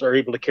animals are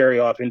able to carry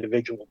off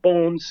individual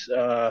bones.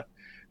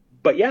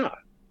 But yeah.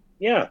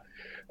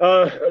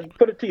 I'll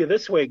put it to you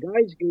this way: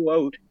 guys go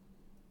out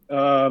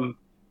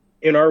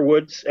in our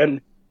woods,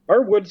 and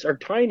our woods are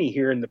tiny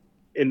here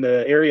in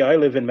the area I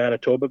live in,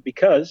 Manitoba,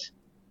 because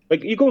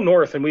like you go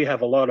north and we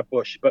have a lot of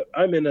bush, but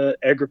I'm in an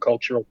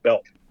agricultural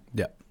belt.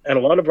 yeah. And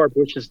a lot of our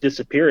bush is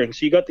disappearing.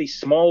 So you got these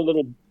small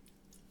little,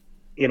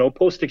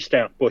 postage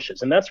stamp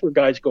bushes, and that's where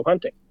guys go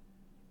hunting.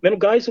 Then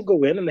guys will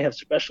go in and they have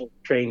special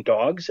trained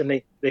dogs,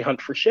 and they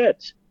hunt for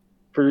sheds,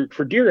 for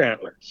deer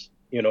antlers.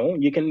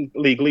 You can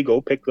legally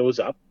go pick those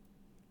up,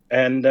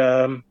 and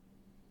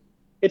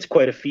it's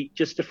quite a feat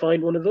just to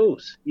find one of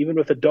those, even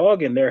with a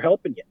dog in there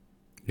helping you.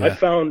 Yeah. I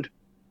found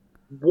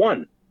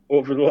one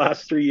over the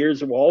last 3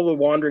 years of all the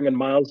wandering and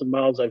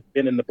miles I've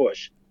been in the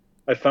bush.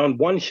 I found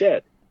one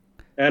shed.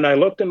 And I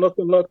looked and looked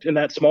and looked in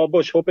that small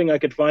bush, hoping I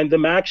could find the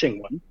matching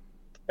one,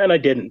 and I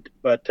didn't.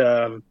 But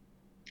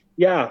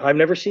yeah, I've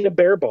never seen a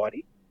bear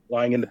body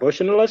lying in the bush,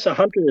 and unless a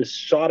hunter has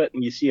shot it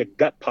and you see a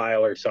gut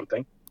pile or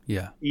something,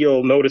 Yeah.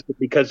 you'll notice it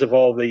because of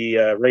all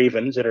the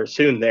ravens that are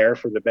soon there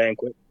for the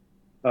banquet.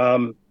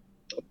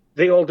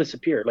 They all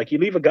disappear. Like you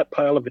leave a gut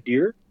pile of a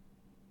deer,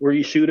 where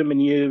you shoot them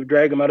and you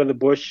drag them out of the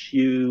bush,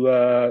 you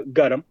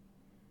gut them,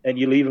 and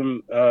you leave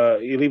them.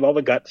 You leave all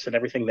the guts and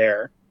everything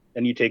there,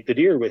 and you take the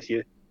deer with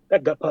you.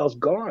 That gut pile's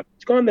gone.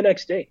 It's gone the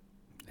next day.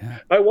 Yeah.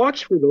 I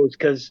watch for those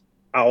because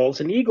owls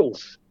and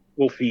eagles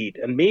will feed.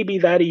 And maybe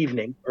that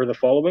evening or the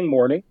following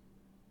morning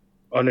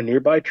on a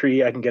nearby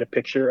tree, I can get a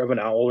picture of an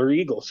owl or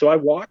eagle. So I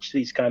watch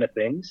these kind of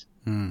things.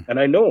 And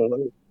I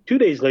know 2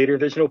 days later,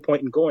 there's no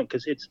point in going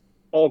because it's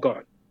all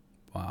gone.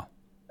 Wow.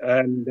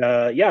 And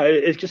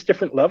it's just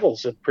different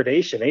levels of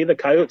predation. The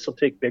coyotes will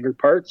take bigger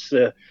parts.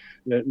 It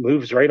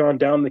moves right on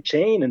down the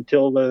chain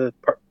until the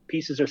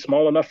pieces are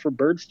small enough for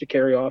birds to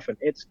carry off, and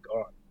it's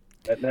gone.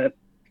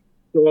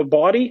 So a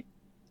body,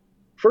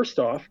 first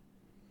off,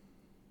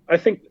 I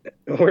think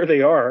where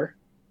they are,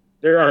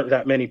 there aren't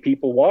that many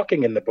people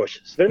walking in the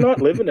bushes. They're not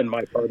living in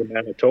my part of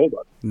Manitoba.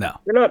 No.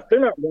 They're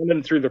not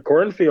running through the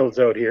cornfields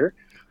out here.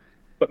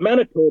 But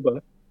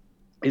Manitoba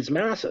is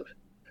massive.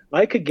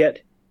 I could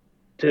get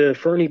to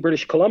Fernie,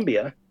 British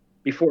Columbia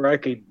before I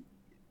could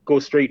go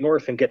straight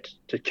north and get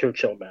to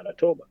Churchill,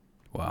 Manitoba.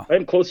 Wow.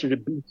 I'm closer to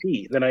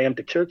BC than I am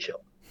to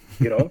Churchill.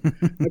 I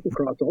could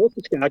cross all of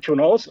Saskatchewan,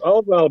 all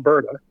of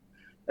Alberta.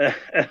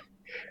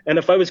 And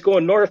if I was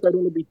going north, I'd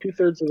only be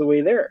 2/3 of the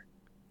way there.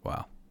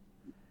 Wow.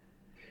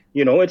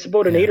 It's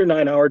about an 8 or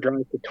 9 hour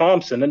drive to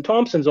Thompson, and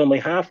Thompson's only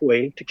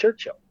halfway to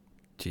Churchill.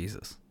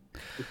 Jesus.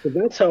 So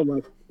that's how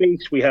much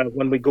space we have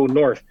when we go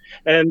north.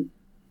 And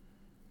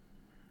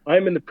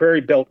I'm in the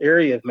Prairie Belt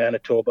area of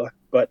Manitoba,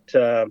 but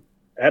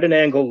at an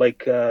angle,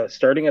 like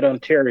starting at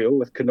Ontario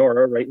with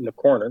Kenora right in the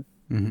corner,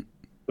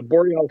 the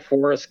Boreal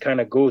Forest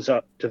kind of goes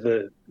up to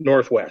the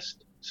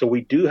northwest. So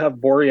we do have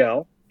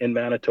Boreal in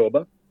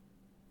Manitoba,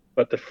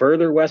 but the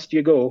further west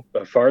you go,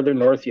 the farther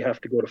north you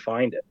have to go to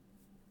find it.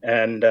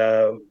 And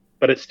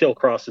but it still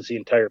crosses the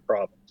entire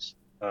province.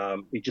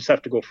 You just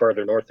have to go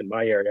farther north in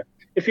my area.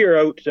 If you're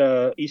out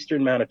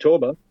eastern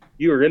Manitoba,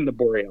 you are in the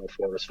Boreal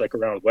Forest, like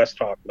around West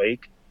Hawk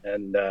Lake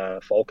and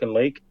Falcon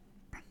Lake.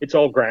 It's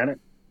all granite,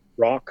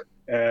 rock,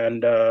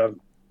 and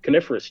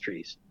coniferous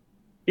trees.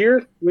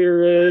 Here,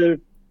 we're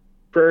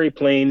prairie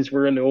plains.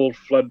 We're in the old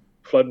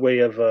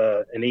floodway of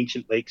an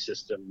ancient lake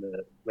system,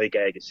 Lake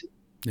Agassiz.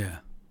 Yeah.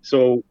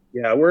 So,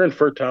 yeah, we're in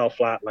fertile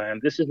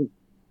flatland. This isn't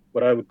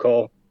what I would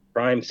call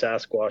prime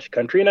Sasquatch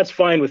country, and that's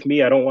fine with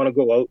me. I don't want to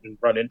go out and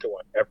run into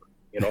one ever.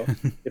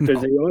 If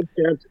there's No. a odd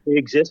chance they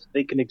exist,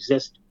 they can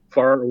exist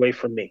far away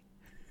from me.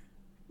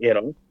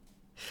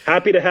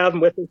 Happy to have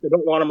them with us. I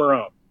don't want them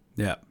around.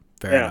 Yeah.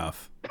 Fair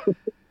enough.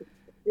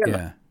 Yeah.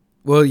 Yeah.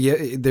 Well,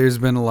 yeah, there's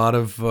been a lot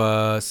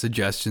of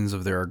suggestions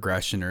of their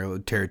aggression or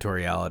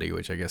territoriality,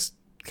 which I guess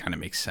kind of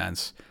makes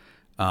sense.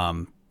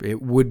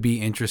 It would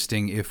be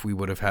interesting if we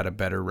would have had a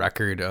better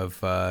record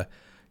of,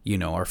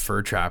 our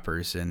fur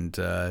trappers and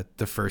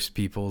the first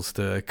peoples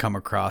to come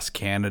across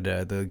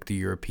Canada, the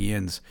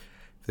Europeans.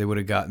 They would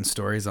have gotten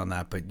stories on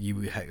that, but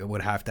you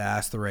would have to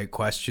ask the right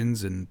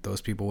questions, and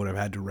those people would have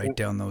had to write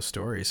down those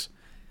stories.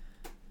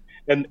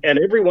 And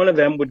every one of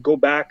them would go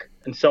back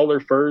and sell their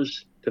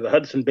furs to the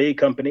Hudson Bay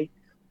Company,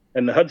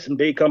 and the Hudson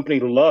Bay Company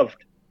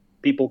loved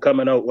people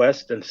coming out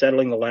west and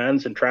settling the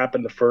lands and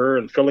trapping the fur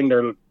and filling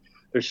their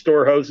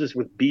storehouses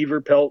with beaver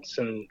pelts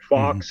and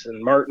fox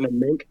and marten and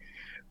mink.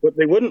 What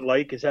they wouldn't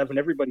like is having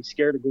everybody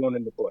scared of going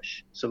in the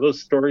bush. So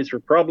those stories were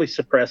probably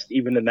suppressed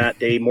even in that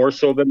day, more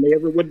so than they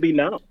ever would be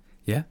now.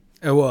 Yeah.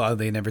 Well,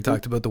 they never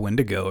talked about the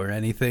Wendigo or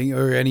anything,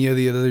 or any of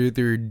the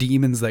other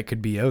demons that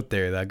could be out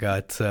there that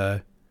got.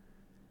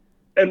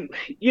 And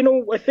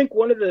I think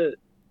one of the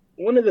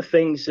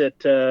things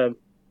that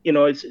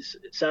it's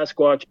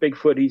Sasquatch,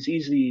 Bigfoot, he's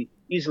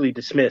easily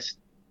dismissed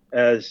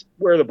as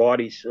where are the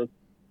bodies.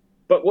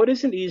 But what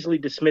isn't easily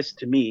dismissed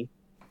to me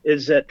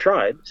is that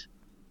tribes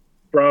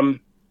from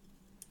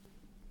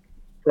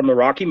the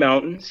Rocky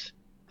Mountains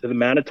to the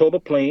Manitoba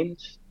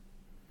Plains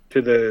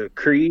to the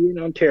Cree in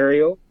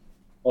Ontario,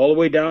 all the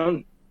way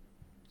down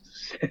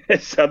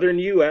southern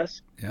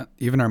U.S. Yeah,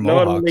 even our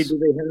Mohawks. Not only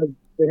do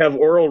they have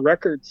oral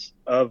records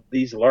of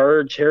these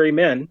large hairy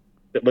men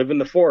that live in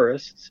the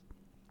forests,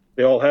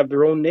 they all have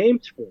their own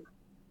names for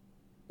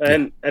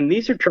them. And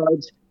these are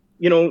tribes.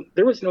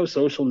 There was no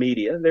social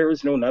media. There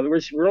was no. In other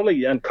words, we're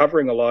only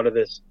uncovering a lot of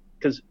this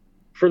because,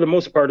 for the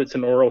most part, it's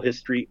an oral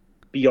history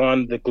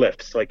beyond the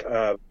glyphs, like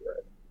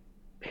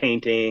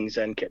paintings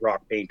and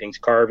rock paintings,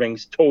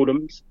 carvings,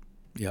 totems,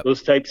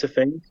 those types of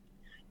things.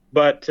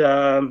 But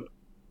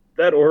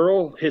that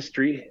oral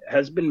history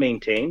has been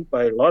maintained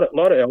by a lot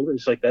of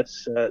elders. Like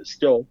that's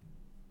still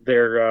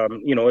there.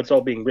 It's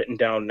all being written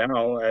down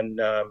now.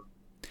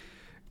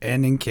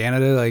 And in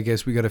Canada, I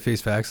guess we got to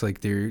face facts.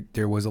 Like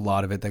there was a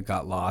lot of it that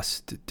got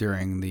lost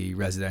during the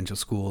residential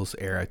schools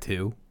era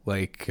too.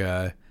 Like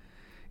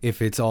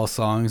if it's all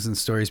songs and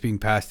stories being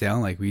passed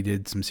down, like we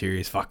did some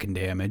serious fucking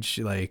damage.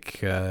 Like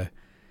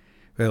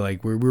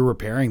we're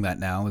repairing that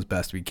now as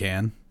best we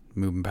can,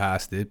 moving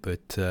past it.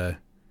 But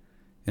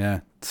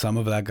some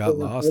of that got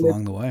lost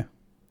along the way.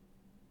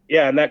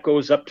 Yeah, and that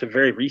goes up to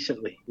very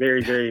recently,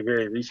 very, very,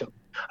 very recently.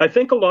 I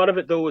think a lot of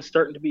it, though, was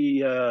starting to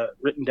be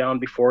written down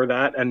before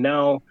that, and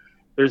now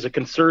there's a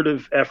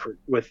concerted effort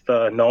with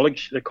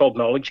knowledge. They're called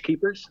knowledge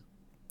keepers.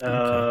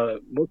 Okay.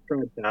 Most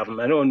tribes have them.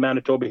 I know in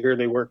Manitoba here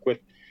they work with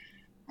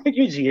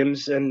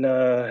museums and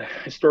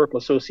historical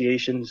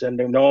associations, and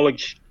they're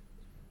knowledge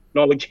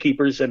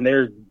keepers, and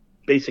their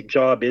basic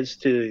job is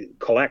to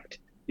collect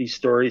these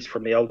stories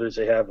from the elders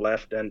they have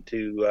left and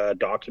to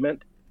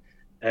document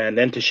and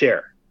then to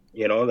share.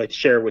 They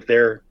share with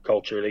their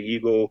culture. Like you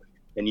go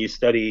and you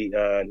study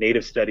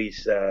Native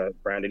studies,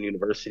 Brandon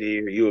University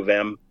or U of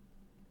M.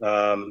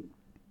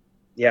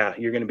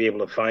 You're going to be able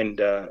to find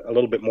a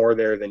little bit more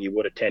there than you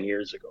would have 10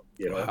 years ago.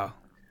 Wow,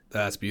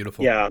 that's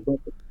beautiful. Yeah.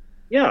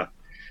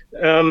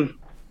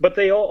 But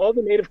they all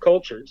the Native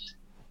cultures,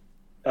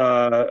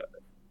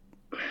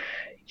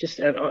 just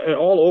and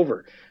all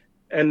over.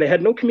 And they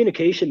had no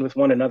communication with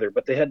one another,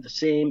 but they had the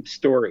same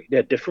story. They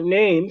had different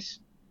names.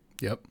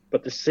 Yep.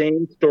 But the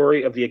same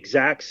story of the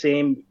exact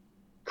same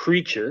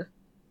creature,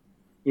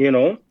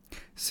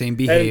 Same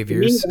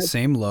behaviors,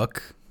 same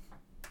look.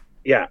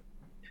 Yeah.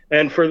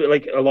 And for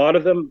like a lot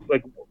of them,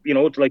 like,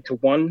 it's like to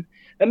one,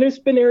 and there's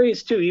been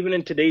areas too, even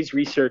in today's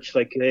research,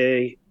 like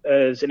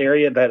as an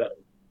area that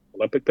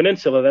Olympic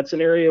Peninsula, that's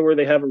an area where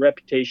they have a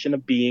reputation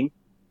of being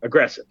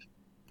aggressive.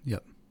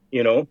 Yep.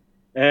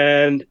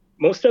 And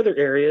most other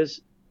areas,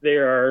 they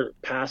are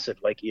passive.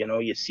 Like,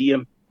 you see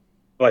them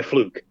by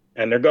fluke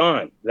and they're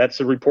gone. That's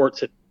the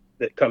reports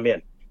that come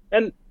in.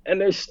 And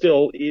there's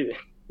still,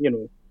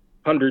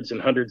 hundreds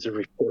and hundreds of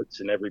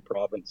reports in every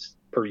province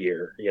per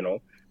year,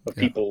 of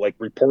people like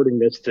reporting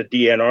this to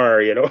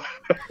DNR,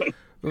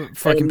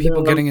 Fucking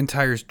people getting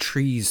entire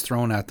trees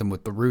thrown at them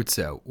with the roots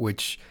out,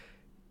 which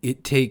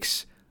it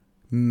takes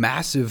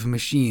massive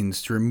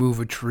machines to remove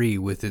a tree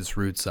with its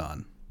roots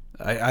on.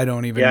 I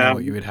don't even know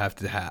what you would have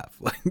to have.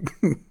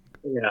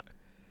 Yeah.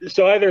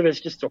 So either there's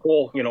just a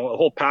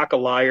whole pack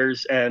of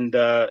liars, and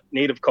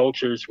Native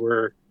cultures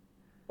were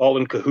all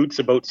in cahoots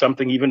about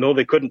something, even though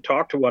they couldn't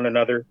talk to one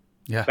another.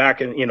 Yeah.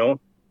 Back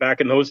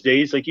in those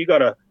days, like you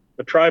got a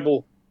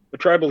tribal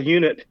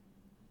unit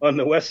on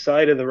the west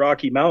side of the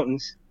Rocky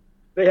Mountains,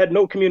 they had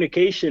no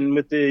communication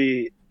with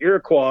the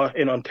Iroquois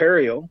in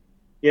Ontario,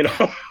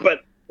 but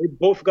they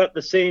both got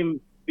the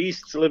same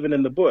beasts living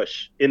in the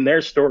bush in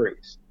their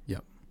stories.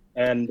 Yep.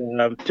 And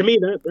to me,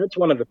 that's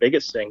one of the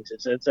biggest things.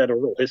 It's that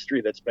oral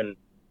history that's been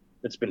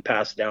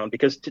passed down,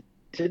 because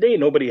today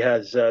nobody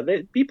has.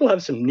 People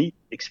have some neat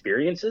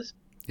experiences.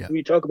 Yeah. When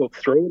you talk about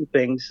throwing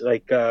things,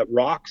 like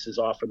rocks is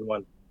often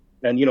one.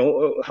 And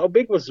how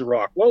big was the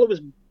rock? Well, it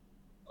was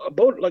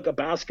about like a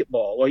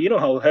basketball. Well, you know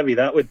how heavy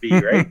that would be,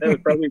 right? That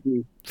would probably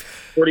be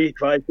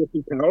 45,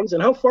 50 pounds.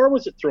 And how far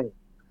was it thrown?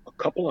 A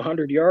couple of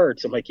 100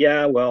 yards. I'm like,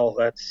 yeah, well,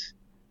 that's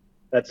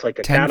like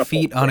a 10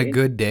 feet on a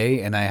good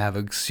day, and I have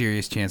a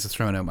serious chance of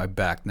throwing out my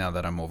back now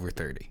that I'm over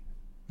 30.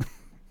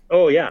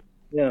 Oh, yeah.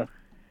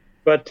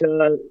 But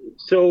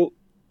so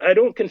I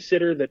don't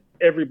consider that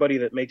everybody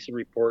that makes a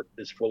report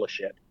is full of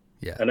shit.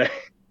 Yeah. And I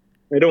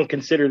don't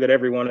consider that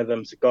every one of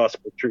them's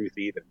gospel truth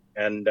either.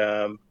 And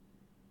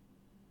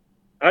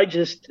I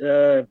just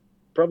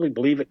probably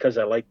believe it because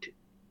I like to.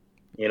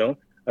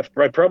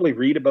 I probably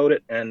read about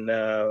it, and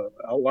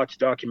I'll watch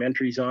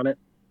documentaries on it,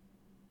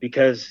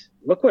 because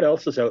look what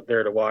else is out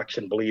there to watch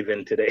and believe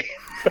in today.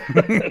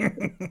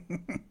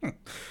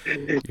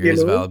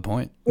 Here's a valid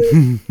point.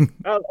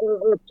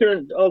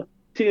 I'll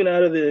tune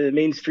out of the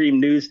mainstream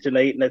news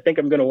tonight, and I think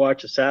I'm going to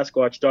watch a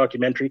Sasquatch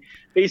documentary.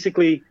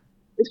 Basically,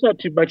 it's not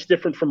too much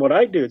different from what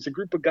I do. It's a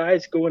group of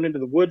guys going into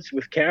the woods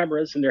with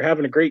cameras, and they're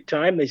having a great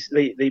time.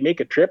 They make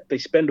a trip. They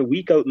spend a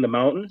week out in the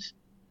mountains,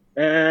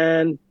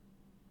 and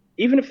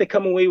even if they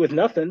come away with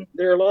nothing,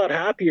 they're a lot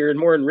happier and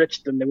more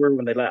enriched than they were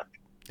when they left.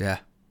 Yeah.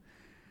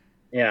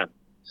 Yeah.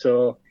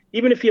 So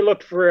even if you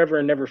looked forever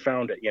and never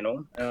found it,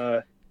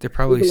 they're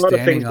probably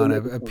standing on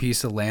a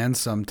piece of land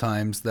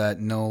sometimes that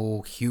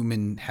no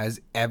human has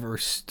ever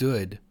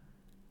stood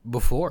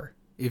before.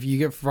 If you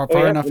get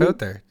far enough out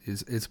there,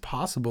 it's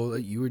possible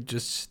that you were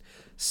just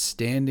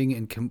standing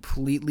in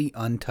completely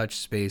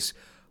untouched space,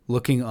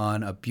 looking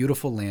on a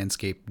beautiful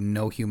landscape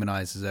no human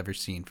eyes has ever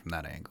seen from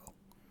that angle.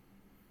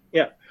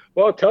 Yeah.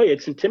 Well, I'll tell you,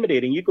 it's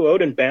intimidating. You go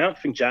out in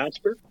Banff and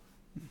Jasper,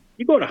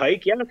 you go on a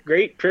hike, yeah,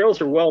 great.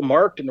 Trails are well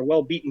marked and they're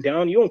well beaten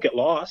down. You won't get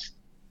lost.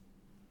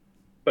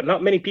 But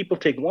not many people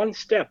take one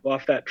step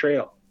off that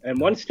trail.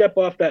 And one step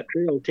off that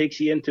trail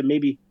takes you into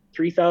maybe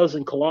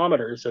 3,000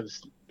 kilometers of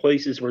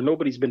places where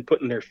nobody's been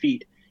putting their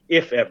feet,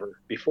 if ever,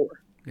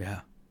 before. Yeah.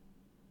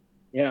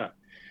 Yeah.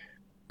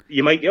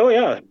 You might,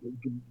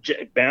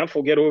 Banff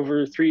will get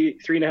over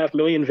 3.5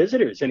 million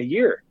visitors in a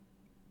year.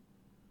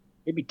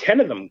 Maybe 10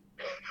 of them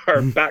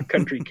are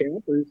backcountry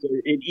campers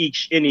in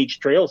each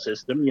trail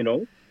system,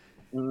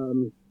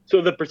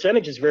 So the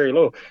percentage is very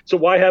low. So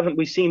why haven't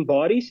we seen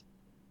bodies?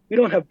 We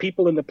don't have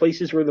people in the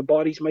places where the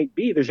bodies might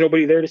be. There's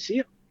nobody there to see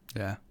them.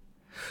 Yeah.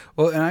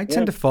 Well, and I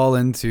tend to fall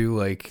into,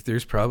 like,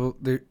 there's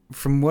probably,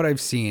 from what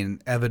I've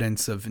seen,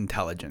 evidence of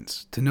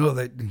intelligence. To know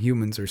that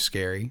humans are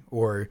scary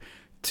or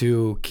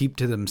to keep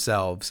to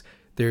themselves.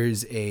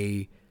 There's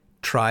a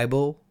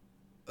tribal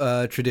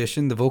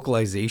tradition. The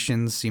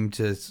vocalizations seem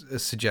to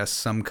suggest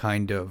some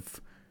kind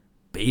of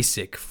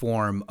basic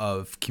form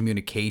of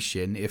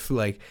communication. If,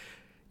 we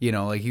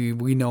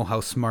know how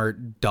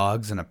smart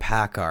dogs in a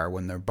pack are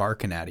when they're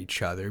barking at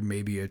each other.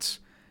 Maybe it's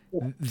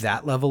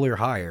that level or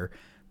higher.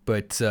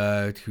 But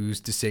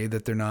who's to say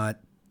that they're not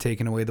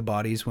taking away the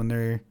bodies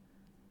when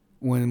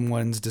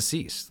one's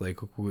deceased? Like,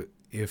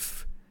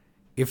 if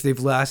they've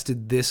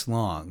lasted this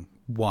long,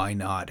 why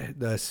not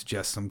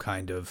suggest some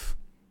kind of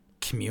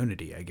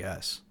community, I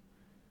guess?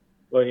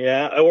 Well,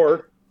 yeah,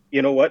 or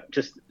you know what?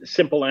 Just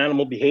simple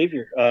animal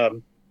behavior. I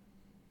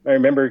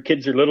remember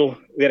kids are little.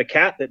 We had a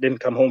cat that didn't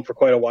come home for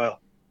quite a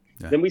while.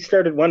 Yeah. Then we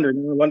started wondering,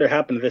 what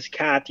happened to this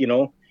cat?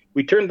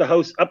 We turned the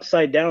house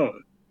upside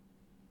down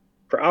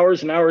for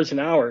hours and hours and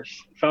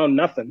hours, found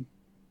nothing.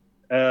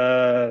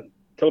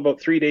 Till about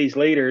 3 days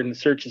later, and the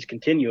search is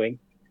continuing,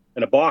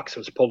 and a box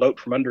was pulled out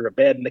from under a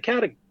bed, and the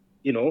cat,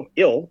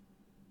 ill,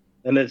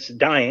 and it's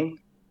dying,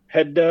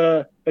 had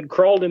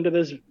crawled into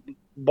this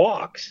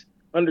box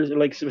under,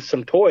 like,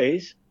 some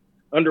toys,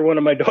 under one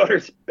of my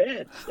daughter's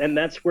beds, and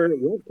that's where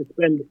it went to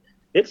spend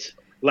its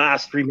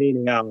last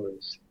remaining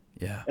hours.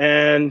 Yeah.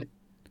 And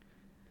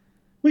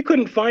we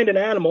couldn't find an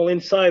animal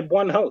inside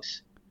one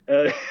house.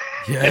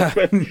 Yeah.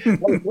 How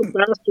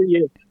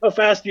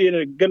fast are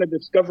you going to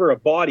discover a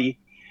body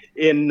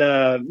in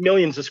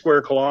millions of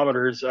square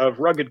kilometers of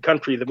rugged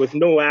country that with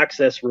no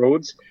access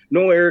roads,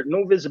 no air,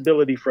 no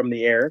visibility from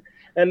the air,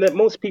 and that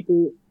most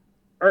people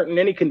aren't in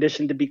any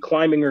condition to be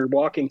climbing or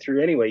walking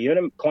through anyway. You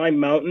want to climb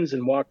mountains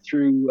and walk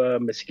through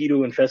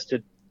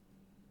mosquito-infested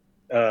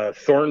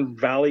thorn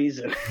valleys,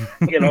 and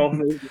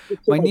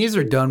my knees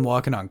are done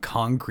walking on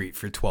concrete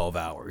for 12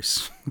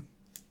 hours.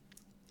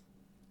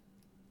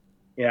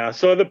 Yeah,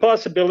 so the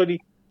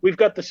possibility, we've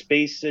got the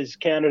spaces,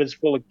 Canada's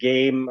full of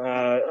game.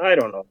 I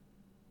don't know.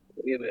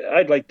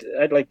 I'd like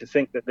to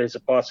think that there's a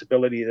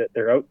possibility that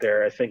they're out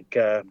there. I think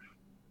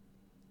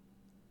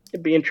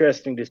it'd be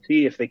interesting to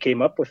see if they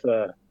came up with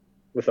a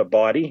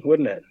body,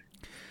 wouldn't it?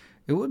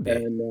 It would be.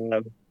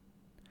 And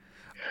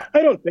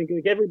I don't think,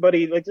 like,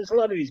 everybody, like, there's a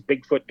lot of these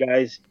Bigfoot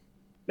guys.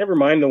 Never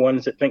mind the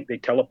ones that think they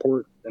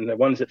teleport and the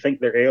ones that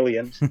think they're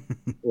aliens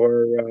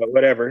or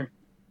whatever.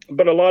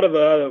 But a lot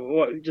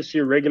of just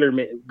your regular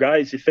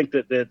guys who think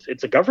that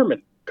it's a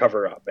government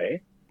cover up, eh?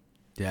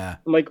 Yeah.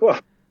 I'm like, well,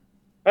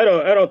 I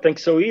don't think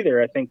so either.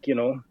 I think,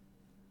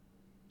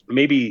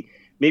 maybe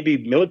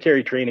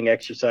military training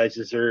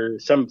exercises or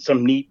some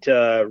neat,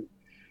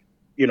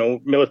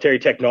 military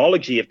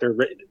technology. If they're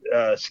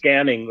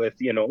scanning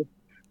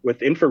with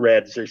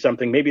infrareds or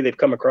something, maybe they've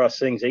come across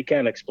things they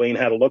can't explain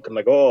how to look. I'm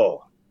like,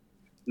 oh,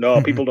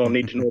 no, people don't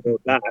need to know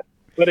about that.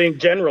 But in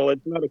general,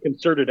 it's not a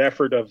concerted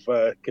effort of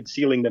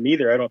concealing them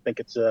either. I don't think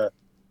it's a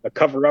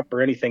cover up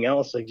or anything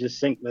else. I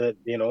just think that,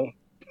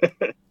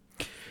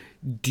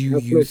 Do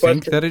you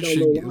think that it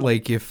should,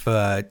 like, if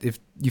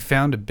you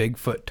found a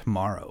Bigfoot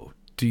tomorrow,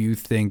 do you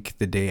think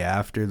the day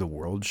after the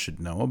world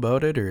should know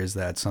about it? Or is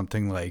that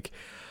something like,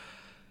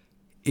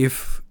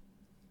 if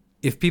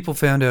people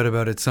found out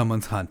about it,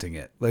 someone's hunting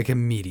it, like,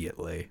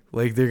 immediately,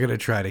 like, they're going to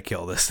try to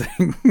kill this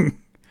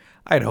thing?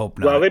 I'd hope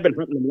not. Well, they've been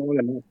hunting them long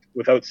enough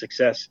without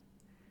success.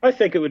 I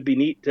think it would be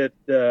neat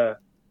that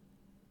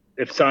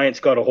if science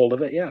got a hold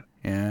of it, yeah.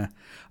 Yeah.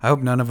 I hope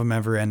none of them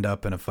ever end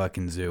up in a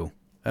fucking zoo.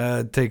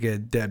 Take a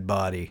dead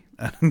body.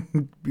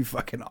 It'd be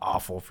fucking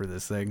awful for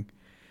this thing.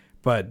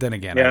 But then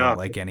again, I don't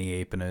like any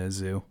ape in a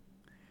zoo.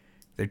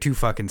 They're too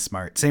fucking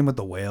smart. Same with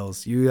the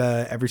whales. You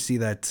ever see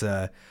that,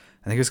 I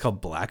think it's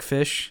called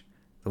Blackfish?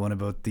 The one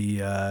about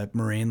the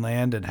marine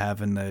land and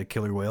having the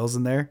killer whales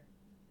in there?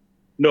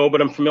 No,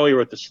 but I'm familiar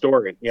with the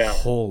story. Yeah.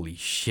 Holy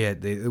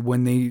shit!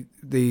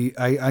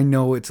 I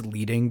know it's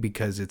leading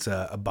because it's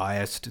a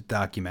biased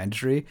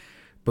documentary,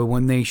 but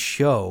when they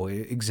show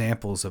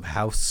examples of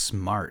how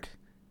smart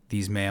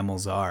these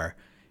mammals are,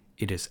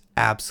 it is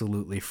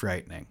absolutely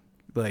frightening.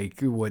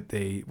 Like what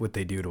they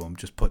do to them,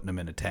 just putting them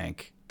in a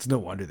tank. It's no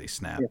wonder they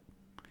snap. Yeah.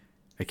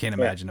 I can't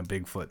imagine a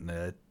Bigfoot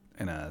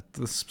in a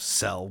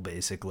cell,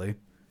 basically.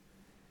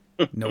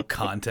 No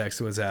context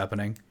to what's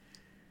happening.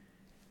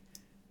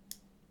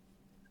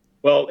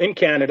 Well, in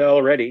Canada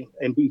already,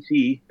 in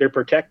BC, they're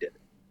protected.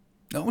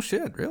 Oh,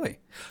 shit, really?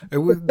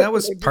 That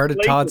was part of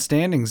Todd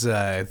Standing's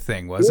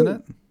thing, wasn't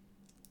it?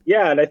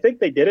 Yeah, and I think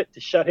they did it to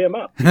shut him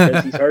up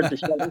because he's hard to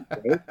shut up.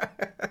 Right?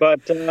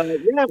 But,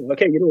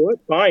 okay, you know what?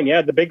 Fine,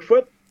 yeah, the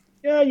Bigfoot.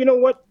 Yeah, you know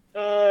what?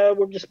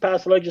 We'll just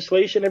pass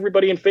legislation.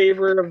 Everybody in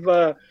favor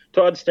of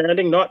Todd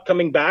Standing not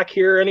coming back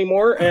here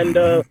anymore. And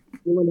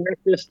we'll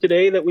enact this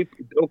today that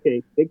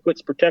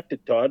Bigfoot's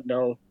protected, Todd.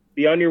 Now,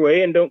 be on your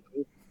way and don't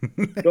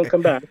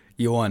come back.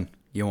 You won,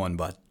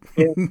 bud.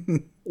 Yeah.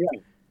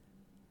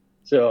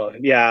 So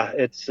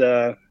it's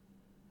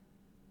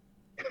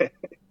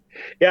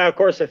yeah. Of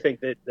course, I think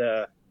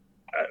that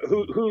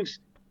whose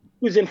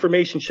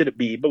information should it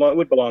be?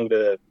 Would belong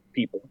to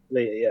people.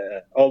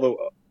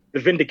 Although the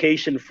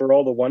vindication for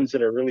all the ones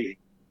that are really,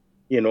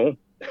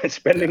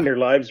 spending their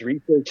lives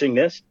researching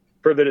this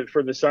for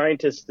the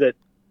scientists that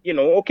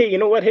okay, you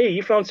know what? Hey,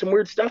 you found some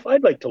weird stuff.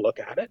 I'd like to look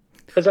at it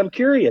because I'm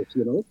curious.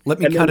 Let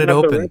me cut it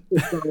open.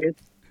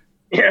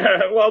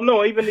 Yeah, well,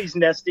 no, even these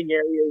nesting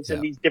areas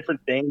and these different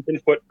things and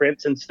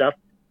footprints and stuff.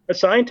 A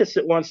scientist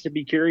that wants to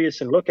be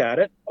curious and look at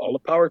it, all the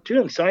power to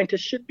them.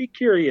 Scientists should be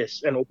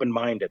curious and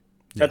open-minded.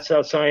 That's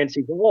how science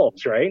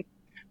evolves, right?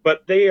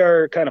 But they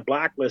are kind of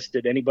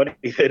blacklisted, anybody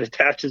that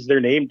attaches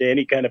their name to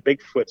any kind of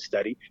Bigfoot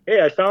study.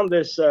 Hey, I found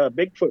this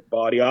Bigfoot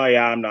body. Oh,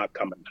 yeah, I'm not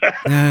coming.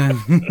 I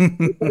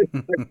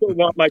still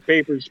want my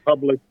papers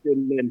published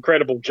in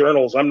credible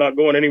journals. I'm not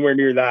going anywhere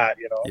near that,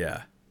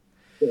 Yeah.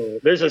 So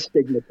there's a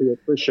stigma to it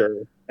for sure.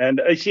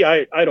 And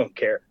I don't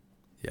care.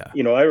 Yeah.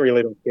 I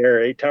really don't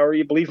care. Hey, Tower,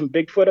 you believe in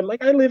Bigfoot? I'm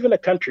like, I live in a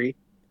country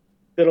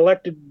that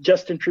elected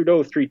Justin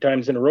Trudeau 3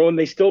 times in a row, and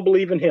they still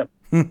believe in him.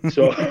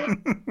 So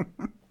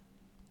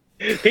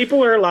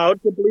people are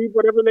allowed to believe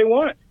whatever they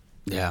want.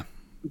 Yeah.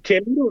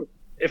 Tim,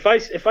 if I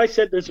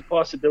said there's a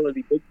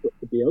possibility Bigfoot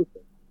could be out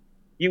there,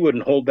 you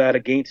wouldn't hold that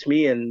against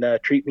me and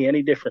treat me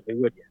any differently,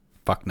 would you?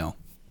 Fuck no.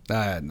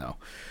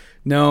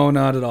 No,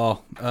 not at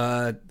all.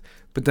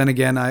 But then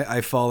again, I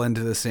fall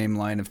into the same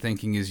line of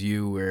thinking as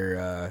you,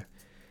 where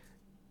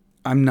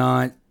I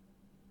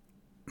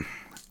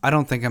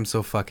don't think I'm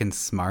so fucking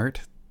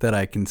smart that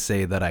I can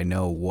say that I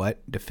know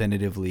what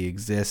definitively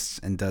exists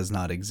and does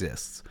not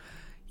exist.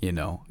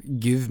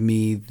 Give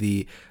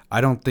me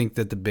I don't think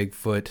that the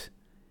Bigfoot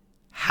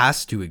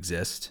has to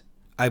exist.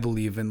 I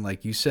believe in,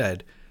 like you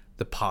said,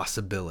 the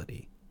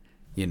possibility.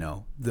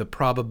 The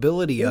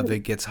probability of it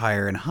gets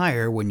higher and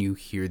higher when you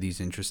hear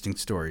these interesting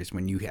stories,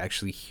 when you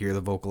actually hear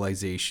the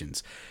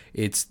vocalizations.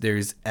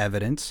 There's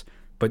evidence,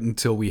 but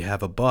until we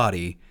have a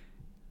body,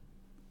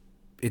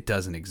 it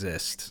doesn't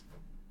exist.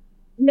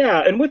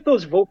 Yeah, and with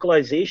those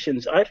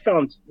vocalizations, I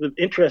found the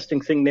interesting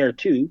thing there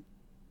too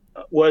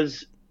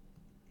was,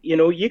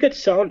 you get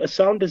a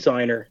sound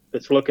designer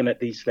that's looking at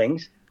these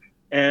things,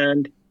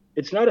 and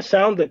it's not a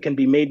sound that can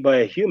be made by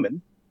a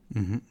human.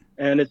 Mm-hmm.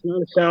 And it's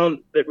not a sound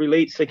that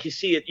relates, like you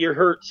see at your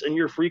hertz and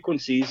your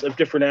frequencies of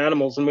different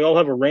animals, and we all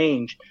have a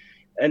range.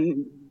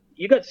 And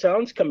you got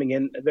sounds coming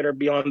in that are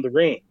beyond the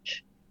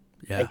range.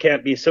 and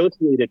can't be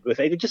associated with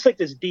it. Just like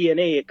this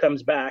DNA, it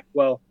comes back.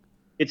 Well,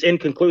 it's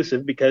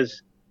inconclusive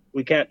because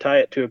we can't tie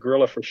it to a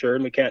gorilla for sure,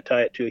 and we can't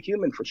tie it to a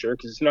human for sure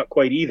because it's not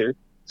quite either.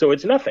 So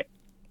it's nothing.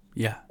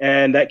 Yeah.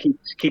 And that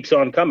keeps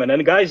on coming. And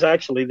the guys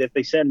actually, that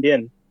they send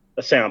in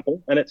a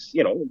sample, and it's,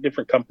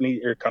 different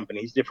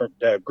companies, different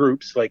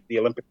groups like the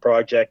Olympic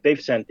Project,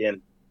 they've sent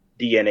in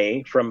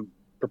DNA from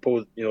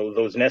proposed,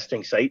 those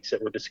nesting sites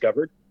that were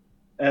discovered.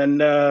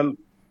 And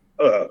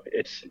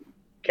it's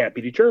can't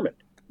be determined.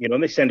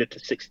 And they send it to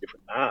 6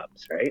 different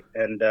labs, right?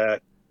 And the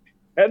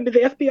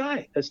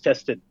FBI has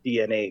tested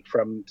DNA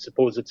from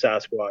supposed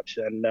Sasquatch,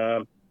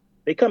 and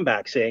they come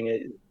back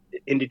saying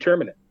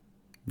indeterminate.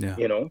 Yeah.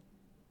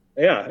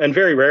 Yeah, and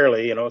very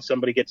rarely,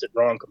 somebody gets it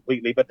wrong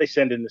completely, but they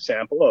send in the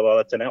sample. Oh, well,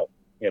 it's an elk,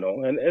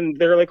 and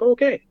they're like,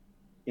 okay,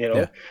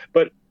 Yeah.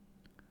 But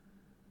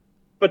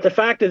the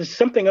fact is,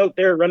 something out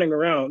there running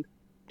around.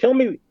 Tell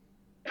me,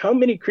 how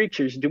many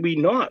creatures do we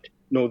not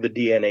know the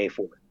DNA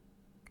for?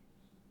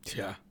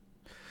 Yeah.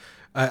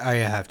 I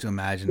have to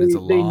imagine it's a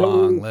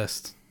long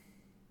list.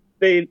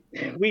 We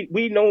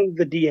know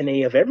the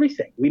DNA of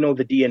everything. We know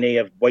the DNA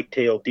of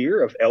white-tailed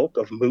deer, of elk,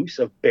 of moose,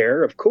 of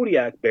bear, of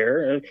Kodiak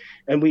bear,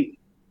 and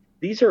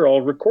these are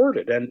all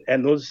recorded,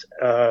 and those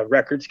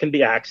records can be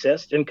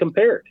accessed and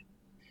compared,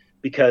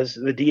 because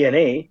the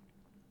DNA,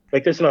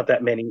 like, there's not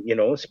that many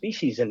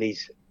species in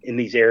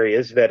these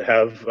areas that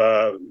have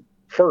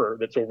fur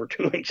that's over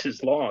 2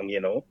 inches long,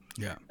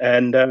 Yeah.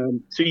 and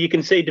so you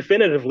can say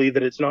definitively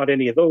that it's not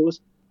any of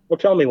those. Well,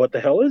 tell me, what the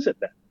hell is it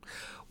then?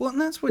 Well, and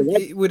that's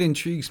what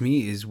intrigues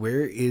me is,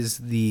 where is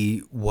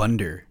the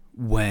wonder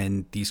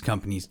when these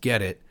companies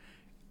get it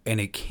and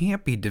it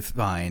can't be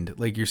defined,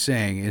 like you're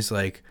saying, is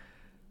like,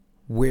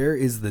 where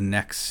is the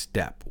next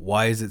step?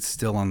 Why is it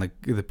still on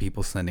the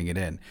people sending it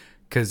in?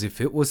 Because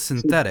if it was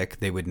synthetic,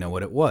 they would know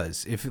what it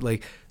was.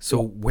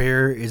 So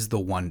where is the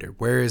wonder?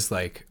 Where is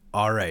like,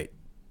 all right,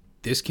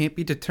 this can't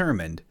be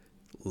determined.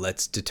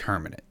 Let's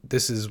determine it.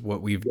 This is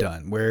what we've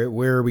done. Where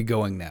are we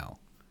going now?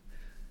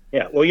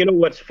 Yeah, well,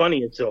 what's funny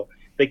is, so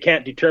they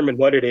can't determine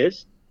what it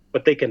is,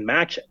 but they can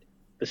match it.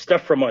 The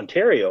stuff from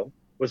Ontario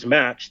was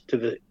matched to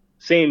the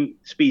same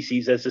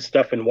species as the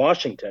stuff in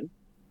Washington,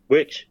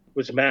 which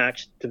was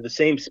matched to the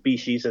same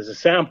species as a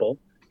sample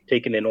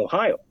taken in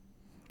Ohio.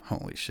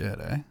 Holy shit,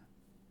 eh?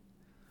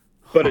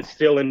 But it's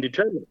still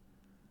indeterminate.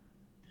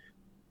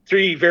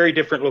 3 very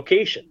different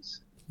locations.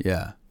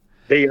 Yeah.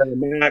 They are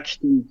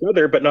matched to each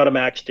other, but not a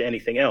match to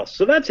anything else.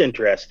 So that's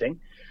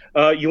interesting.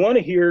 You want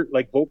to hear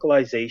like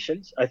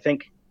vocalizations? I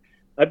think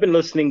I've been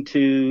listening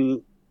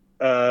to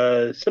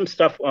some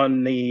stuff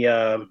on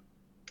the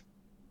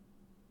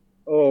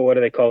what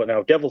do they call it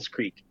now? Devil's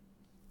Creek,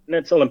 and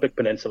it's Olympic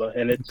Peninsula,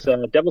 and it's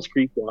Devil's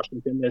Creek,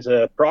 Washington. There's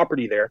a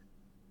property there.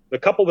 The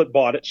couple that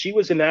bought it, she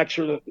was an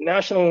actual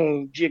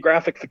National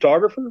Geographic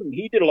photographer, and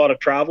he did a lot of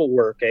travel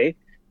work, eh?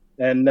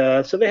 And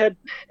so they had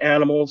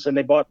animals, and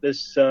they bought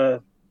this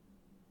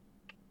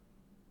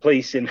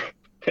place in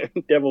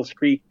Devil's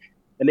Creek.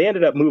 And they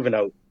ended up moving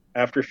out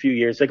after a few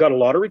years. They got a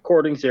lot of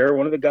recordings there.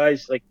 One of the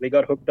guys, they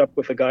got hooked up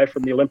with a guy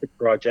from the Olympic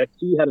Project.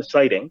 He had a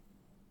sighting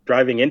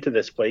driving into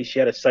this place. She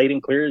had a sighting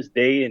clear as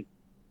day,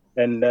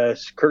 and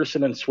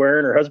cursing and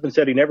swearing. Her husband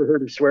said he never heard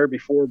her swear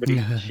before, but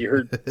she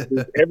heard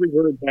every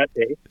word that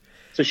day.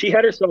 So she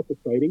had herself a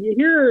sighting. You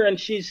hear her, and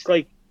she's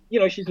like,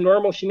 she's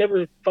normal. She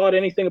never thought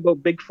anything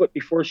about Bigfoot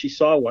before she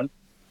saw one.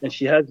 And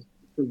she had,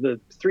 for the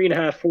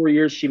 3.5, 4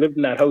 years she lived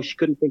in that house, she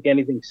couldn't think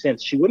anything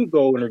since. She wouldn't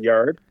go in her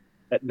yard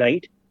at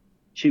night.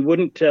 She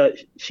wouldn't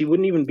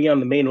even be on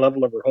the main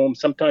level of her home.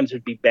 Sometimes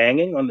there'd be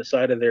banging on the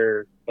side of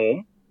their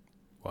home.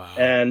 Wow.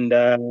 And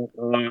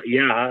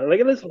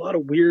there's a lot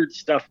of weird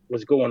stuff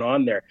was going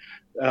on there.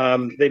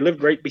 They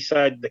lived right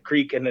beside the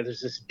creek, and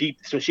there's this deep,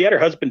 so she had her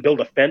husband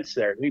build a fence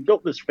there. He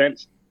built this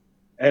fence,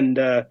 and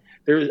there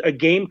was a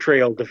game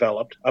trail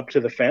developed up to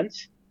the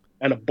fence,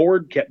 and a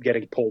board kept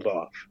getting pulled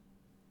off.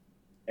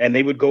 And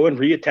they would go and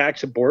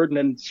reattach the board and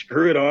then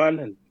screw it on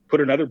and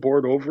put another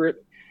board over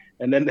it.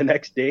 And then the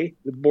next day,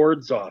 the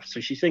board's off. So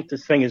she thinks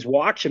this thing is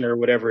watching her,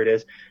 whatever it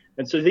is.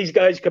 And so these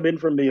guys come in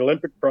from the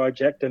Olympic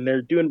Project, and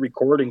they're doing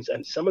recordings.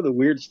 And some of the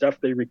weird stuff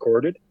they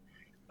recorded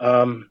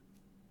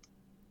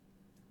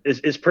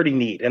is pretty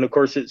neat. And, of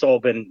course, it's all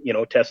been,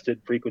 tested,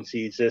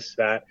 frequencies, this,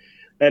 that.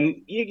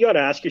 And you got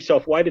to ask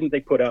yourself, why didn't they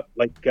put up,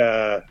 like,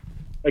 a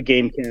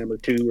game cam or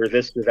 2 or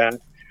this or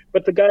that?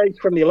 But the guys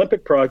from the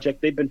Olympic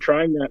Project, they've been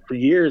trying that for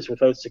years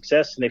without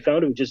success, and they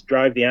found it would just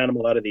drive the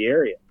animal out of the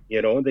area.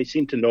 They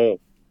seem to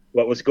know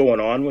what was going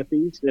on with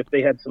these, if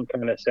they had some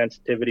kind of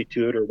sensitivity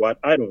to it or what,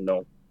 I don't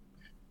know.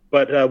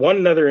 But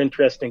one other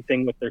interesting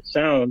thing with their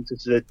sounds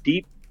is the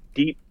deep,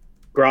 deep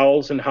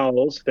growls and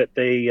howls that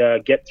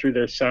they get through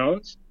their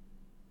sounds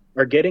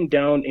are getting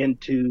down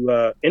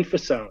into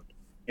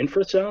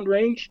infrasound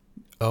range.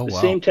 Oh, the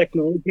wow. Same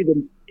technology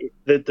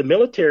that the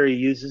military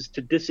uses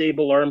to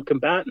disable armed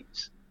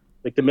combatants.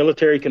 Like, the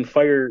military can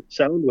fire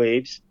sound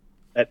waves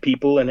at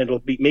people, and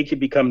it'll make you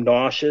become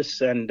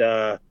nauseous, and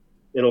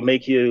it'll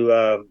make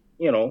you,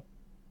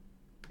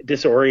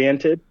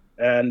 disoriented,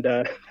 And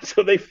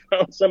so they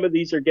found some of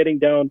these are getting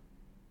down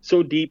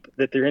so deep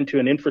that they're into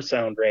an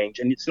infrasound range.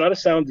 And it's not a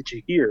sound that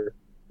you hear.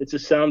 It's a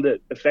sound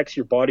that affects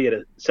your body at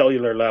a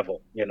cellular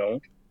level, you know.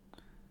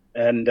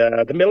 And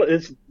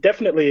it's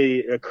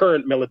definitely a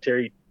current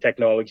military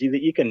technology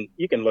that you can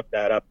look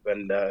that up,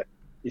 and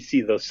you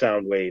see those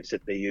sound waves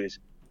that they use.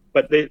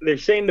 But they're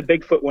saying the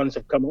Bigfoot ones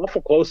have come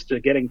awful close to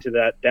getting to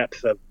that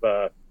depth of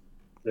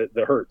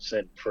the hertz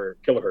and for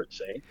kilohertz,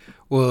 eh?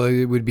 Well,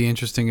 it would be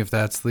interesting if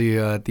that's the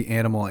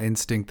animal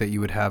instinct that you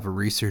would have a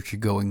researcher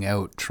going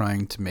out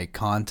trying to make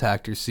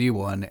contact or see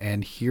one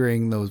and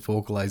hearing those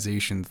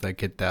vocalizations that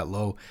get that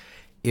low.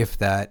 If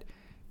that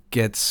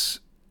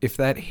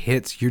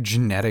hits your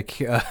genetic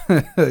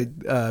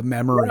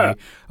memory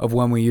of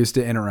when we used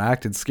to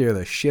interact and scare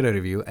the shit out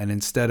of you, and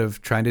instead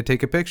of trying to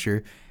take a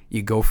picture,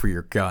 you go for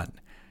your gun.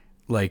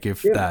 Like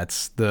if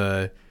that's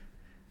the...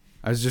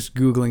 I was just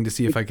Googling to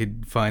see if I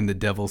could find the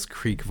Devil's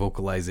Creek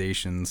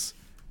vocalizations.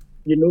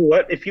 You know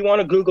what? If you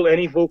want to Google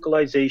any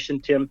vocalization,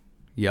 Tim,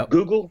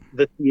 Google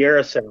the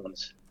Sierra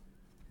sounds.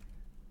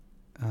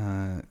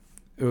 The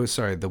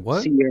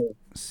what? Sierra.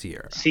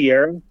 Sierra.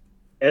 Sierra.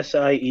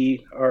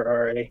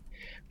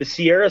 The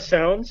Sierra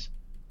sounds,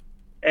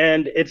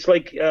 and it's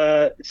like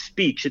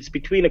speech. It's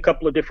between a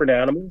couple of different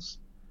animals,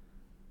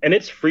 and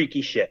it's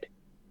freaky shit.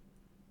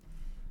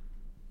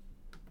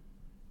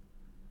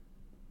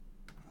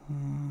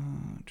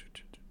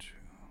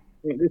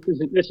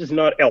 This is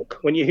not elk.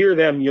 When you hear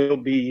them, you'll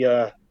be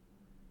it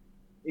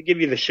give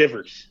you the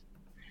shivers.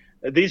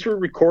 These were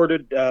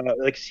recorded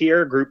like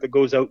Sierra Group that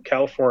goes out in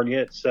California.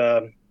 It's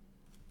not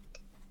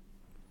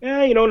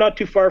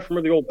too far from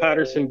where the old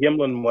Patterson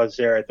Gimlin was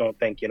there. I don't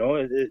think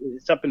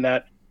it's up in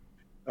that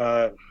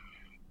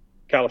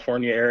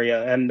California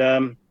area, and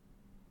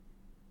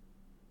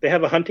they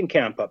have a hunting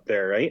camp up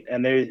there, right?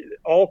 And there's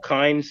all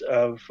kinds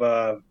of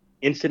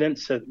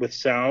incidents with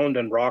sound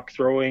and rock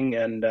throwing,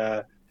 and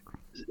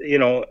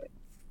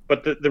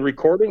but the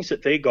recordings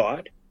that they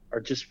got are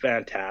just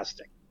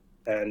fantastic.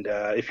 And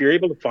if you're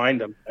able to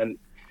find them, and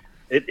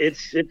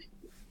it's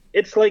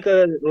like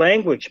a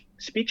language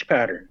speech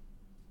pattern,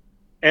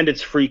 and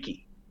it's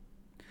freaky.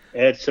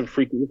 It's some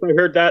freaky. If I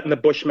heard that in the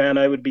Bushman,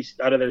 I would be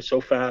out of there so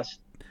fast.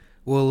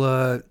 Well,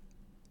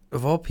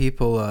 of all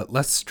people,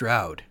 Les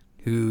Stroud,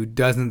 who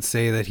doesn't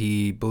say that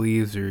he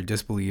believes or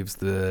disbelieves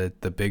the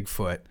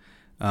Bigfoot,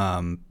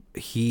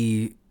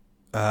 he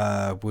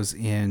was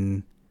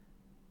in...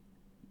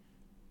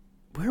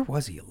 Where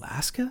was he?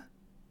 Alaska?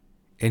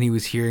 And he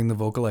was hearing the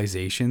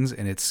vocalizations,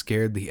 and it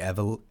scared the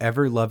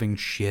ever-loving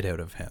shit out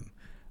of him.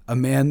 A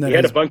man that he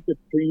had a bunch of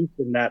trees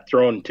and that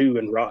thrown too,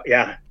 and rock.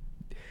 Yeah.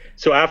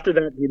 So after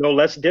that,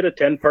 Les did a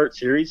 10-part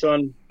series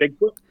on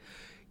Bigfoot.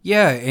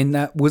 Yeah,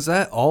 and was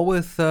that all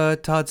with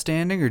Todd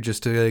Standing, or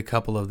just a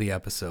couple of the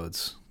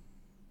episodes?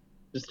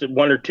 Just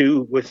one or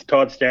two with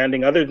Todd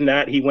Standing. Other than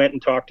that, he went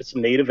and talked to some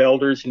native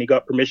elders, and he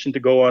got permission to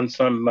go on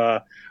some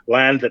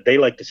land that they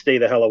like to stay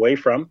the hell away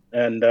from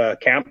and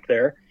camp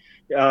there.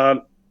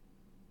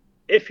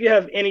 If you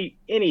have any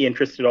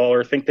interest at all,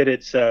 or think that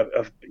it's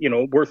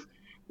worth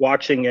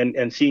watching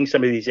and seeing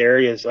some of these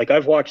areas, like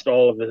I've watched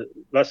all of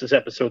Les's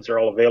episodes are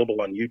all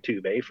available on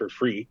YouTube, for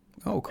free.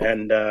 Oh, cool.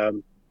 And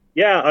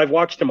I've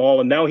watched them all,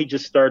 and now he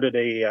just started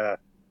a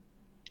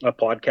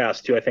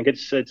podcast too. I think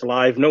it's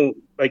live. No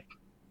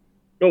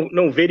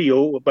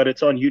video, but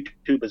it's on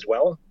YouTube as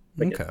well.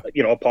 Like, okay.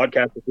 A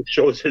podcast that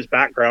shows his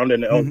background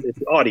and it's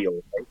audio,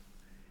 right?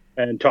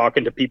 And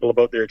talking to people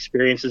about their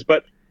experiences.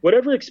 But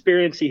whatever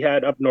experience he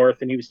had up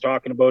north, and he was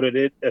talking about it,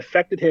 it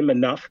affected him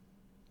enough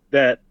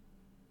that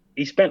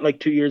he spent like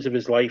 2 years of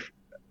his life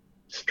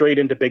straight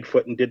into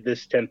Bigfoot and did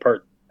this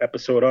 10-part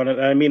episode on it.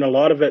 I mean, a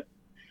lot of it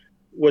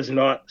was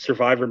not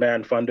Survivor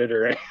Man funded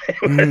or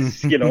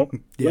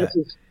anything. Yeah.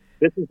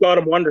 This has got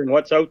him wondering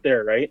what's out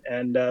there, right?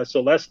 And so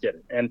Les did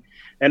it. And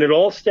it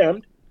all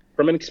stemmed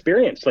from an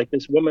experience. Like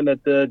this woman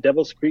at the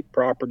Devil's Creek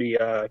property,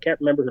 I can't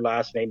remember her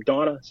last name,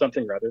 Donna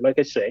something or other. Like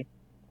I say,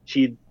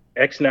 she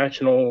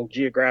ex-National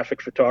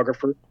Geographic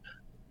photographer.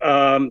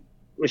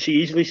 Was she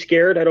easily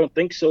scared? I don't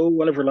think so.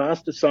 One of her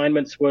last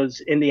assignments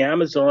was in the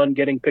Amazon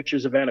getting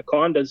pictures of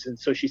anacondas. And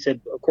so she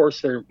said, of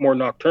course, they're more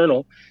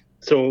nocturnal.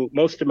 So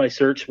most of my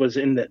search was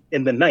in the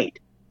night.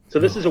 So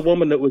this is a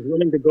woman that was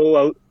willing to go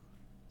out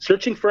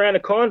searching for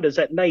anacondas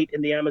at night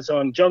in the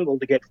Amazon jungle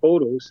to get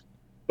photos,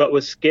 but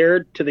was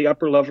scared to the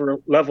upper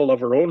level of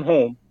her own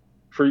home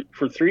for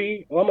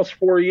 3, almost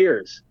 4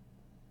 years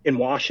in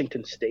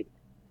Washington State.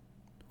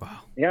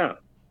 Wow. Yeah.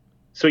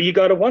 So you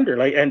got to wonder,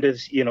 and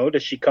does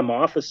she come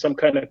off as some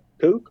kind of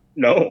kook?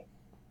 No.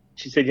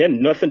 She said, yeah,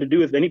 nothing to do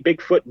with any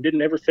Bigfoot, and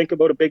didn't ever think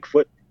about a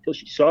Bigfoot until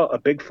she saw a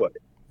Bigfoot.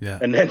 Yeah.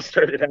 And then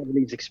started having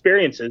these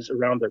experiences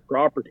around their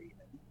property.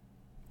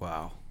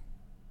 Wow.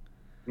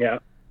 Yeah.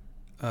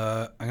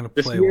 I'm going to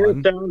play the Sierra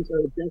one. Sounds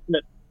are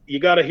definite. You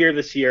got to hear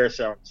the Sierra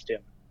sounds, Tim.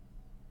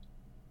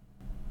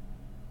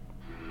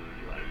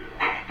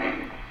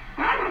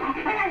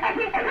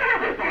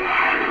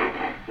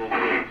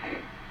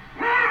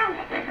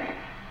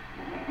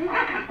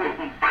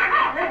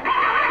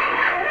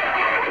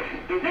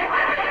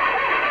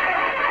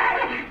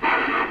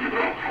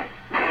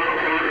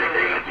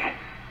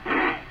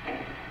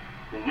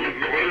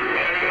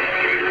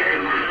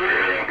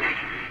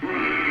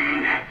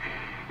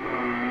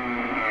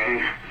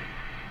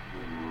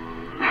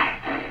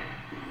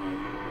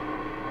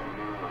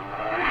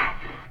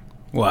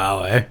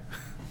 Wow, eh?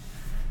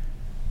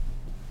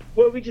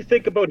 What would you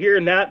think about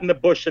hearing that in the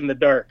bush in the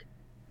dark?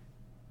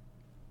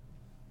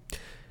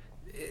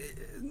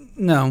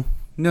 No.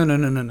 No, no,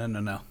 no, no, no, no,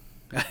 no.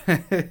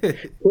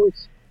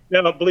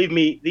 Now, believe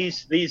me,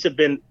 these have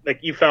been, like,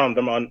 you found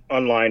them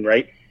online,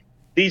 right?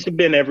 These have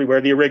been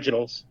everywhere, the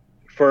originals,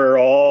 for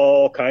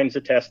all kinds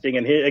of testing.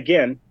 And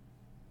again,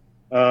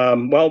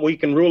 well, we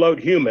can rule out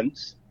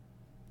humans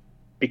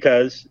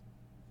because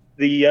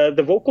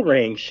the vocal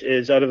range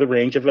is out of the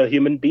range of a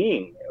human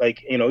being.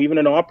 Like, even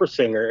an opera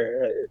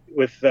singer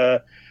with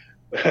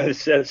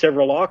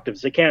several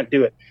octaves, they can't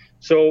do it.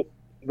 So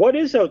what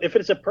is out, if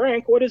it's a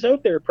prank, what is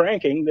out there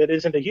pranking that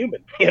isn't a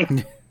human?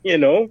 You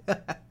know?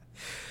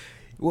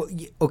 Well,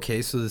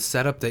 okay, so the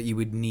setup that you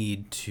would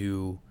need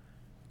to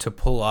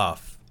pull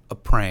off a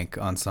prank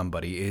on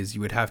somebody is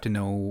you would have to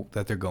know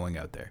that they're going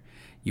out there.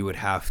 You would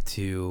have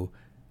to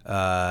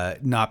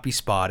not be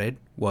spotted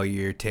while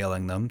you're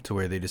tailing them to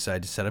where they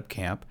decide to set up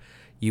camp.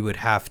 You would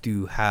have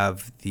to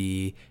have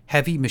the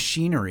heavy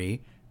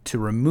machinery to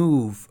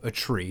remove a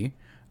tree,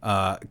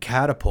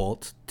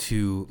 catapult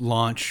to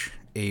launch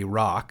a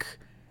rock,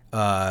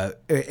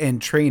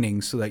 and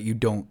training so that you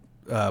don't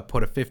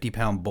put a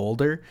 50-pound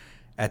boulder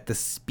at the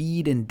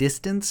speed and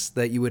distance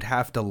that you would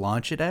have to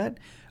launch it at,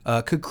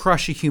 could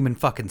crush a human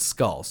fucking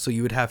skull. So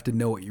you would have to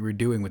know what you were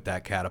doing with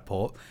that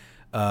catapult.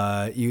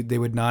 They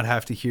would not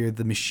have to hear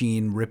the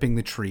machine ripping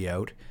the tree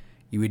out.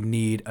 You would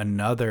need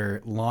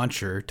another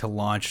launcher to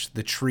launch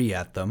the tree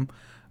at them.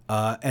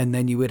 And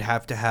then you would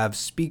have to have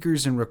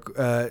speakers and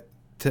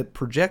to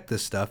project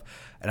this stuff.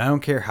 And I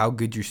don't care how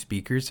good your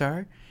speakers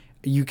are.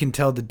 You can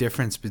tell the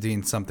difference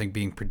between something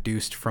being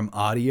produced from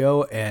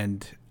audio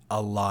and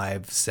a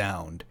live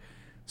sound.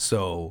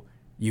 So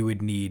you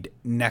would need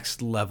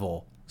next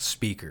level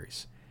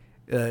speakers.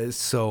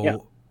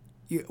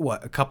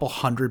 What, a couple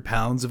 100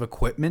 pounds of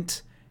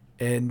equipment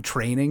and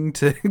training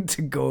to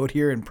go out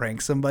here and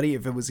prank somebody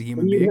if it was a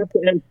human being?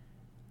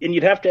 And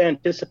you'd have to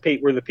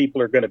anticipate where the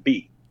people are going to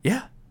be.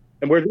 Yeah.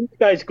 And where these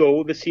guys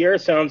go, the Sierra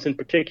Sounds in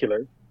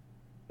particular,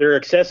 they're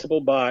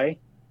accessible by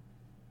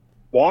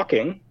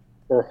walking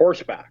or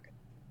horseback.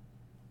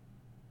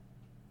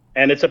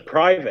 And it's a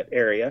private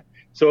area.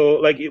 So,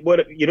 like,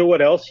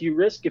 what else you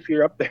risk if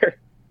you're up there?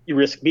 You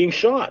risk being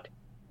shot.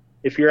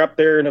 If you're up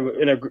there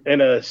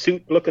in a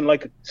suit looking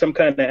like some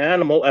kind of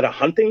animal at a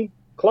hunting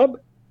club.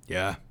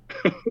 Yeah.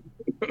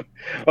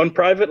 On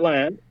private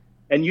land,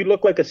 and you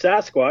look like a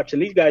Sasquatch,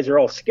 and these guys are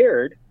all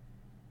scared.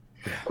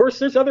 Yeah. Of course,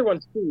 there's other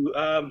ones too.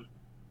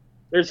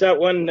 There's that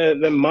one,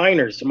 the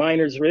miners.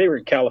 They were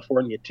in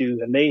California too,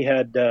 and they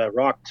had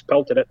rocks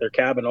pelted at their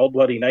cabin all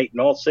bloody night,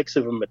 and all 6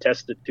 of them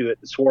attested to it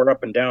and swore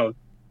up and down,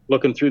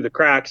 looking through the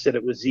cracks, that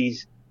it was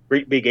these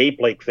great big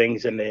ape-like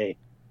things, and they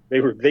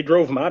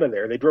drove them out of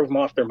there. They drove them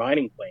off their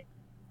mining plane.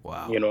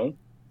 Wow.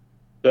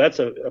 So that's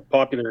a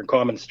popular and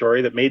common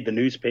story that made the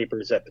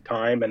newspapers at the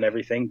time and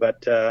everything.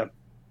 But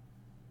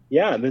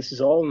yeah, this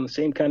is all in the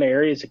same kind of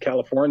areas of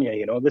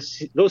California.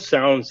 Those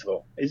sounds,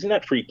 though, isn't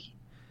that freaky?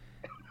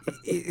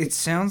 It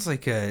sounds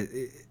like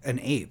an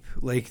ape.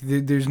 Like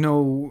there's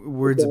no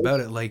words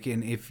about it. Like,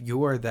 and if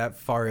you are that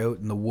far out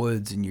in the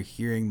woods and you're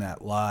hearing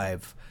that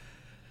live,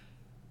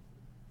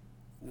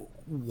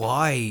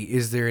 why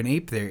is there an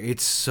ape there?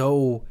 It's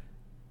so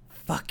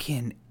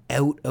fucking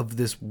out of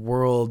this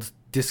world,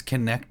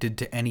 disconnected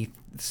to any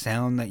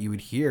sound that you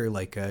would hear,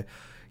 like a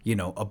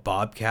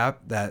bobcat,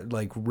 that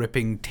like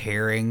ripping,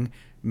 tearing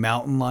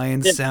mountain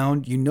lion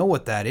sound. You know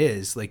what that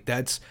is. Like,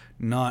 that's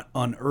not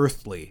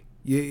unearthly.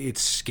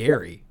 It's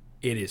scary.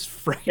 It is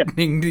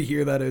frightening to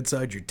hear that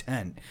outside your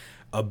tent.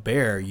 A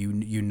bear,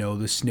 you know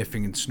the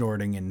sniffing and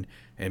snorting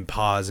and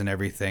paws and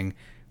everything,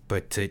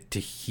 but to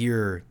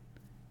hear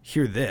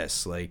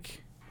this,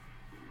 like,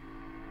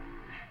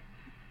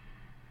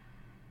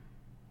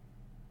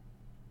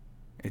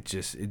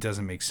 it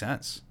doesn't make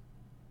sense.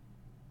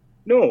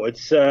 No,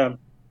 it's so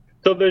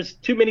there's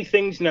too many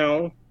things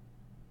now.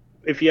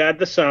 If you add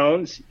the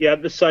sounds, you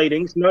add the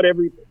sightings.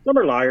 Some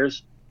are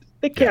liars.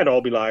 They can't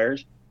all be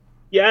liars.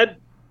 You add,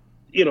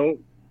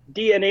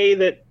 DNA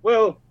that,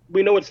 well,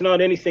 we know it's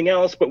not anything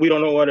else, but we don't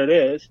know what it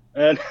is,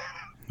 and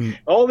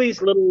all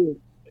these little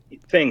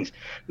things.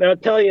 Now, I'll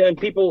tell you, and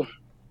people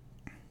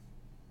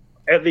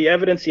have the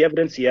evidence. You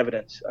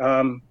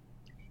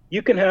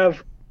can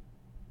have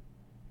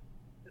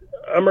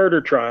a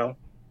murder trial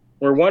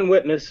where one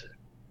witness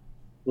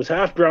was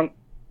half drunk.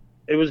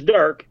 It was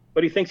dark,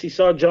 but he thinks he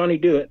saw Johnny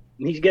do it.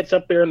 And he gets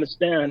up there in the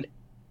stand.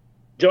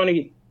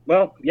 Johnny,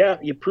 well, yeah,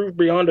 you proved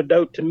beyond a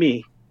doubt to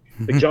me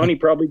that Johnny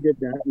probably did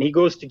that. And he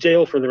goes to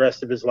jail for the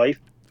rest of his life.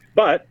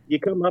 But you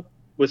come up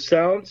with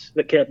sounds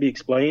that can't be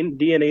explained,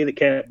 DNA that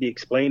can't be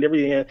explained,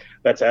 everything.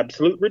 That's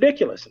absolute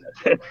ridiculousness.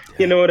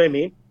 You know what I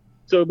mean?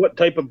 So what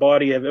type of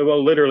body?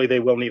 Well, literally, they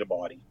will need a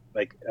body.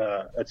 Like,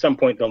 at some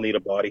point, they'll need a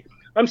body.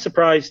 I'm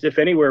surprised if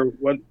anywhere,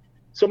 when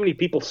so many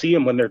people see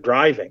them when they're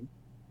driving,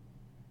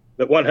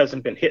 that one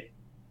hasn't been hit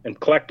and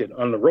collected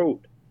on the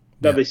road.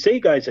 Now, they say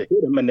guys have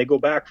hit them and they go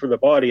back for the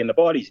body and the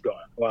body's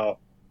gone. Well,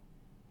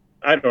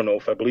 I don't know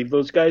if I believe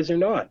those guys or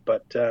not,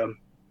 but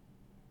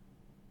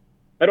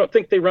I don't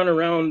think they run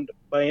around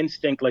by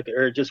instinct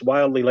or just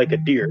wildly like a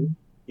deer.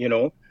 You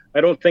know,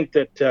 I don't think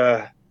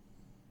that.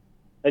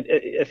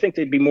 I think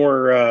they'd be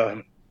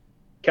more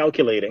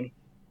calculating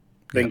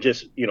than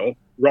just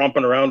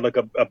romping around like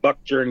a buck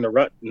during the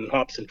rut and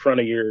hops in front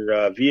of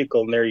your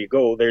vehicle, and there you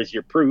go. There's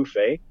your proof,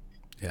 eh?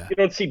 Yeah. You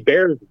don't see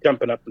bears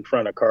jumping up in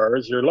front of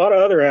cars. There are a lot of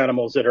other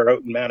animals that are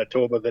out in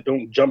Manitoba that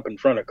don't jump in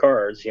front of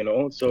cars,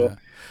 So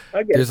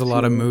I guess there's a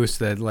lot of moose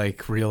that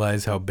like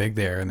realize how big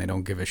they are and they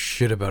don't give a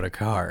shit about a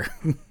car.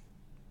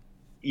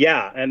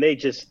 Yeah, and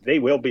they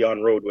will be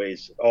on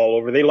roadways all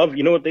over. They love,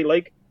 what they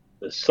like?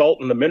 The salt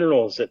and the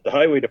minerals that the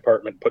highway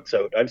department puts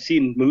out. I've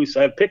seen moose.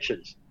 I have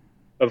pictures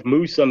of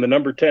moose on the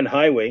number 10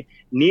 highway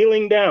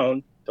kneeling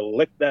down to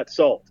lick that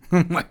salt.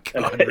 Oh my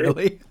God,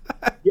 really?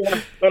 Yeah.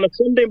 On a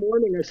Sunday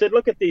morning, I said,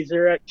 look at these.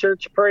 They're at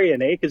church praying,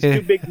 Because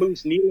two big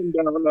moose kneeling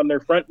down on their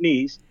front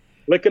knees,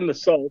 licking the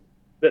salt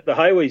that the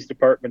highways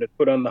department had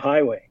put on the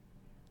highway.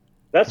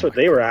 That's what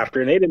they were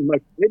after. And they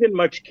didn't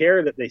much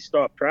care that they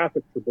stopped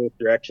traffic for both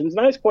directions.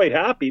 And I was quite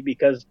happy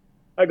because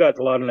I got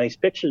a lot of nice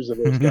pictures of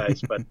those guys.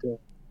 But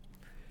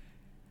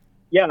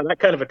yeah, that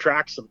kind of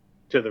attracts them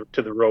to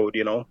the road,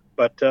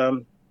 But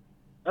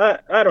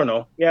I don't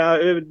know. Yeah,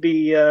 it would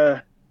be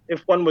if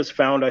one was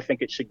found, I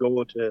think it should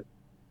go to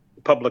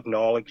public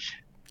knowledge.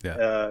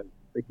 Yeah.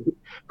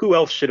 Who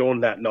else should own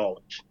that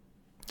knowledge?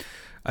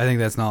 I think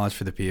that's knowledge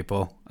for the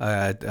people.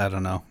 I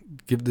don't know.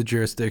 Give the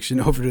jurisdiction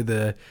over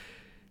to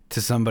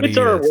somebody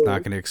that's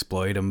not going to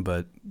exploit them.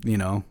 But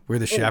we're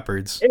the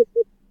shepherds.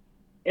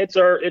 It's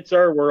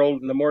our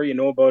world, and the more you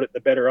know about it, the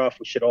better off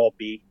we should all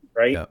be.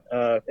 Right?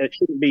 Yeah. It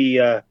shouldn't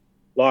be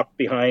locked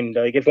behind.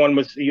 Like if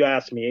you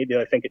asked me, do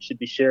I think it should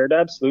be shared?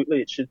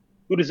 Absolutely, it should.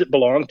 Who does it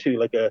belong to?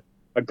 Like a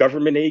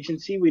government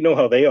agency? We know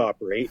how they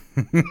operate.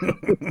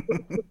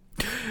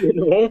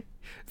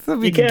 So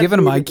we can give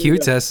them an IQ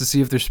test to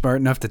see if they're smart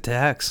enough to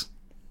tax.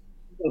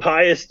 The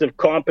highest of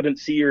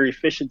competency or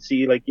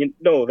efficiency,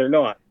 no, they're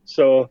not.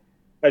 So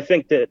I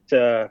think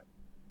that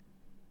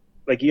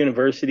like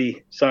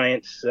university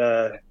science,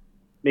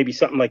 maybe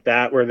something like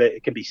that, where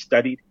it can be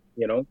studied.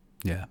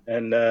 Yeah.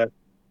 And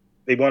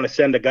they want to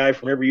send a guy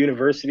from every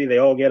university. They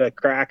all get a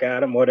crack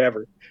at him,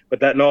 whatever. But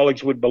that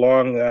knowledge would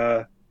belong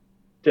to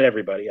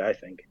everybody, I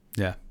think.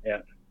 Yeah.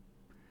 Yeah.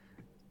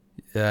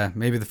 Yeah.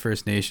 Maybe the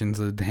First Nations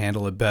would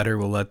handle it better.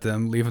 We'll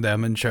leave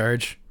them in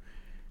charge.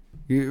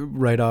 You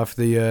write off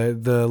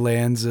the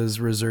lands as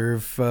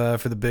reserve for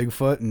the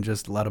Bigfoot and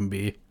just let them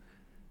be.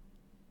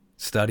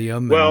 Study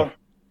them. Well,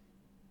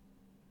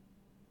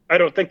 I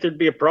don't think there'd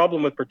be a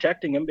problem with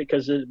protecting them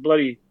because it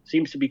bloody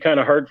seems to be kind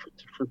of hard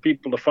for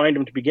people to find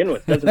them to begin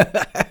with, doesn't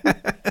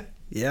it?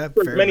 Yeah,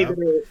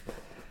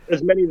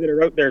 as many that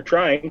are out there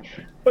trying.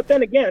 But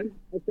then again,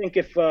 I think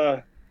if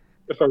a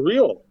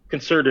real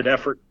concerted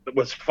effort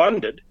was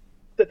funded,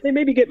 that they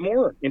maybe get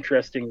more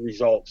interesting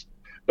results.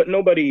 But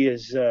nobody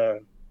is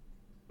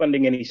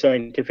funding any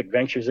scientific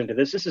ventures into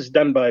this. This is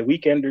done by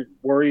weekend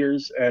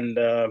warriors and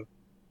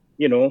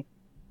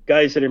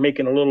guys that are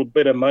making a little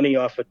bit of money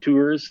off of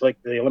tours like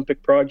the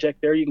Olympic Project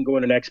there. You can go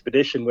on an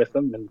expedition with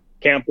them and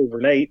camp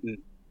overnight and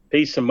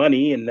pay some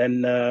money, and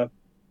then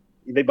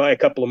they buy a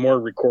couple of more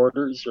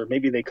recorders, or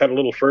maybe they cut a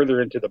little further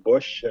into the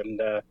bush,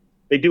 and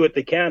they do what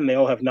they can. They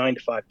all have 9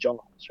 to 5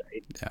 jobs,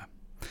 right? Yeah.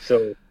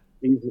 So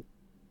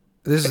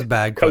this is a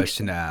bad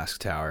question to ask,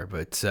 Tower,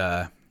 but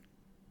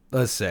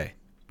let's say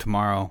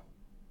tomorrow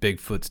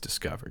Bigfoot's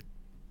discovered.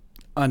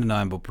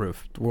 Undeniable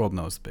proof. The world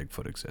knows that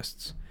Bigfoot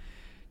exists.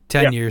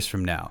 10 years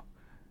from now,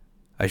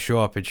 I show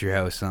up at your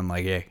house and I'm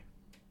like, hey,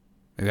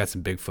 I got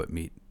some Bigfoot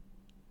meat.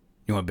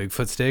 You want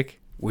Bigfoot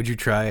steak? Would you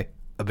try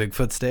a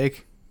Bigfoot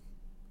steak?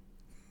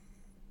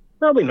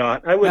 Probably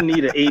not. I wouldn't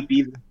eat an ape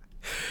either.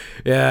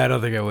 Yeah, I don't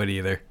think I would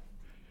either.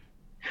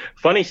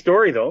 Funny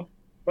story, though.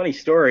 Funny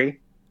story.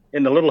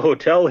 In the little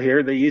hotel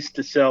here, they used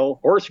to sell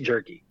horse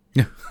jerky.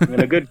 And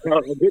a good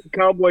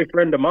cowboy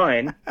friend of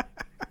mine,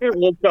 a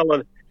little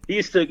fella, he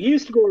used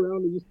to go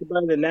around and used to buy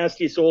the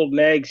nastiest old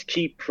nags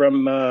cheap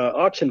from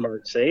auction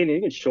marts, and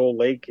in Shoal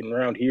Lake and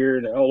around here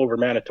and all over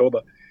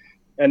Manitoba.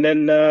 And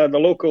then the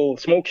local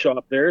smoke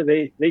shop there,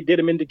 they did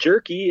him into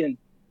jerky, and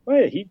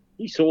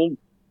he sold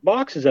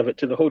boxes of it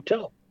to the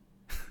hotel.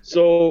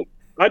 So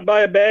I'd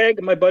buy a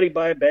bag, my buddy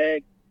buy a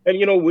bag, and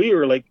we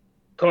were like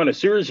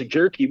connoisseurs of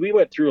jerky. We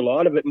went through a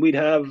lot of it, and we'd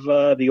have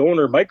the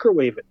owner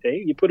microwave it.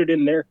 Hey, you put it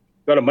in there.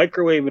 Got to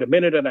microwave it a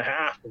minute and a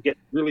half and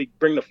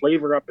bring the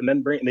flavor up, and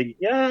then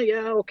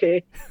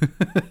okay.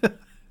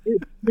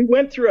 We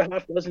went through a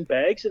half dozen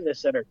bags of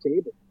this at our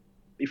table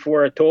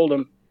before I told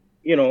him,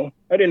 I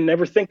didn't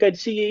ever think I'd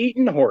see you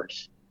eating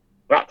horse.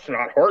 Well, it's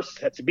not horse,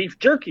 that's beef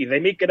jerky. They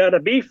make it out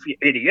of beef, you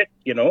idiot,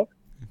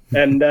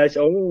 And I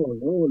said,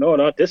 oh, no,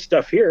 not this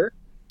stuff here.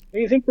 What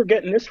do you think we're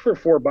getting this for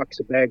 $4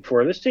 a bag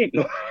for? This ain't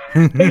no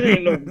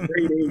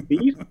grade A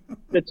beef.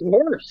 It's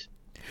horse.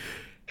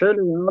 Turn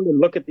around and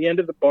look at the end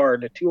of the bar,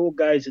 and the 2 old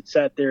guys that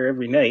sat there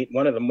every night,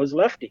 one of them was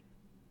Lefty.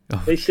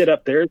 Oh. They sit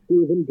up there,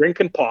 2 of them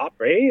drinking pop,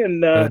 right?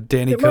 And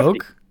Danny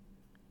Coke?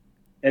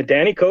 And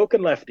Danny Coke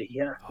and Lefty,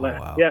 yeah. Oh,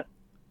 wow. Yeah.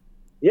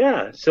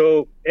 Yeah.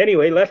 So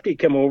anyway, Lefty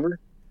come over.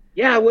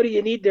 Yeah, what do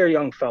you need there,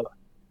 young fella?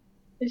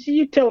 I said,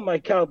 you tell my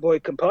cowboy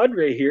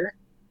compadre here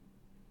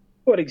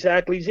what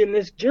exactly's in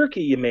this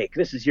jerky you make.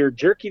 This is your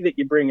jerky that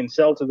you bring and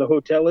sell to the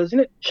hotel, isn't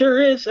it?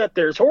 Sure is. That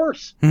there's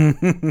horse.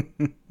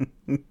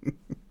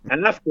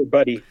 And after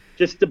Buddy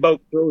just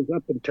about throws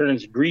up and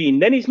turns green.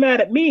 Then he's mad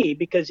at me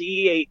because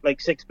he ate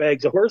like 6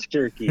 bags of horse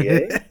jerky,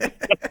 eh?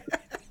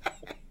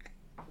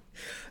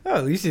 Oh,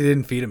 at least you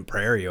didn't feed him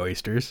prairie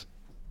oysters.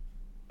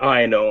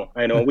 I know.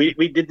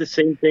 We did the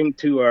same thing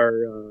to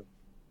our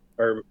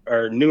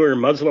newer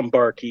Muslim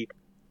barkeep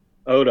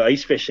out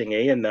ice fishing,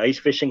 eh? In the ice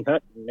fishing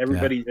hut, and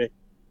everybody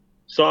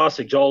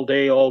sausage all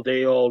day.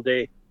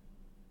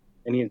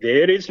 And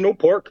there is no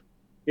pork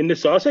in the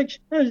sausage.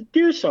 There's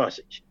deer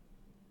sausage.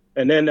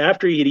 And then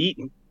after he had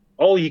eaten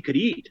all he could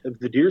eat of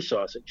the deer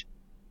sausage,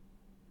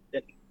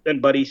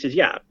 then Buddy says,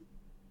 "Yeah,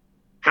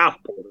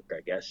 half pork,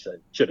 I guess. I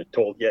should have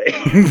told you."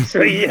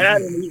 So he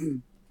hadn't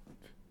eaten.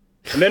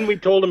 And then we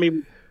told him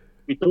he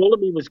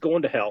was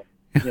going to hell,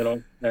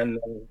 And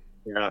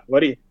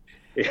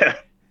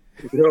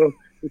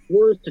it's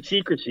worse to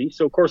secrecy.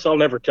 So of course I'll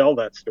never tell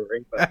that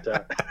story. But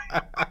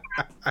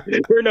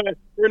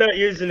we're not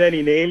using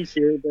any names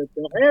here. But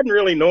I hadn't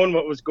really known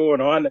what was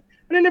going on,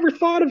 and I never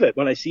thought of it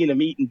when I seen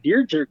him eating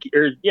deer jerky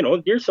or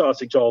deer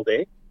sausage all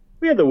day.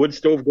 We had the wood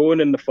stove going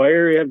in the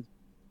fire. We had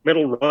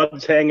metal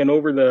rods hanging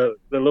over the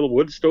little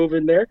wood stove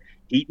in there,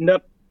 eating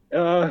up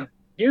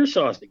deer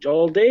sausage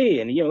all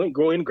day. And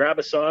go in, grab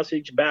a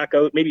sausage, back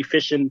out, maybe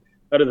fishing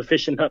out of the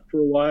fishing hut for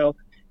a while.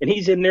 And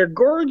he's in there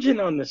gorging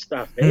on the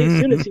stuff. Eh? As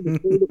soon as he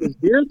was told it was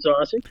deer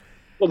sausage,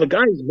 well, the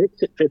guys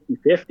mix it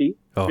 50-50,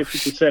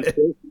 50%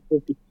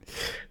 50.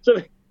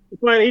 So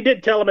finally, he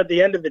did tell him at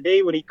the end of the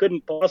day when he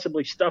couldn't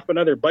possibly stuff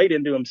another bite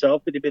into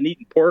himself that he'd been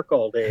eating pork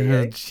all day.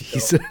 Oh,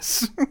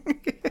 Jesus. So,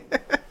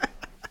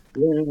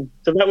 yeah.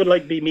 So that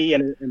would be me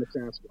and a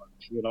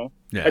Sasquatch,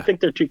 Yeah. I think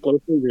they're too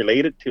closely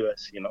related to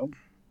us,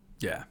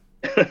 Yeah.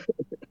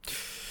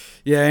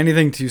 Yeah,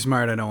 anything too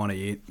smart I don't want to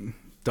eat.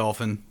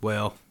 Dolphin,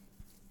 whale.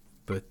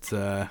 But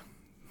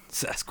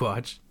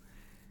Sasquatch,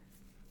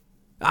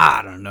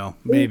 I don't know.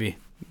 Maybe.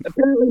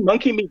 Apparently,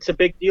 monkey meat's a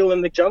big deal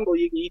in the jungle.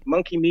 You can eat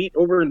monkey meat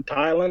over in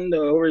Thailand.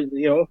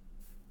 A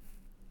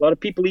lot of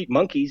people eat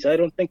monkeys. I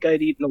don't think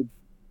I'd eat no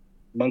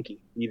monkey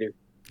either.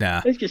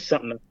 Yeah, it's just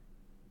something.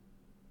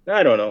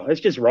 I don't know.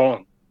 It's just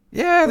wrong.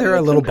 Yeah, they're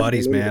our little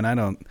buddies, man. I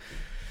don't.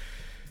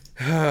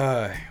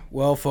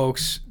 Well,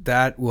 folks,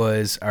 that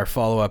was our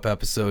follow-up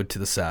episode to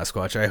the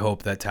Sasquatch. I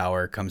hope that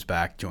Tower comes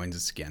back, joins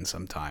us again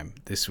sometime.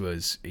 This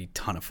was a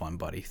ton of fun,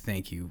 buddy.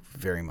 Thank you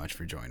very much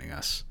for joining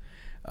us.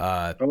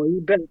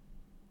 You bet.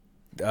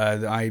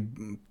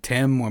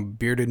 Tim, I'm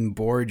Bearded and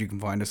Bored. You can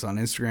find us on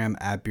Instagram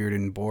at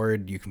Bearded and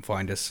Bored. You can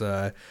find us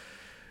our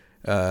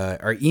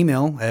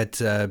email at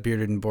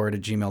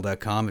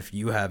beardedandbored@gmail.com. If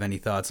you have any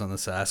thoughts on the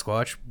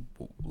Sasquatch,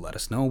 let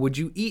us know. Would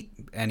you eat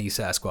any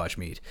Sasquatch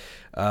meat?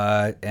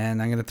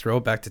 And I'm going to throw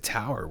it back to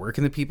Tower. Where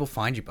can the people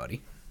find you,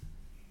 buddy?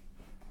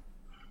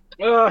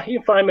 You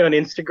can find me on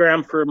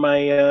Instagram for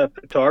my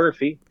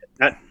photography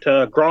at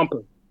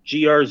Grompa,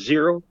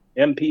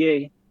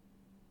 GR0MPA.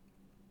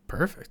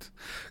 Perfect.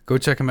 Go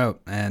check him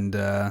out. And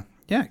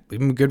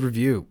leave him a good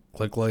review.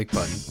 Click like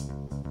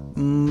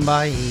button.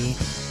 Bye.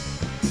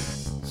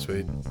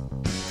 Sweet.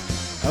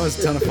 That was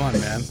a ton of fun,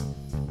 man.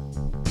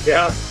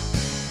 Yeah.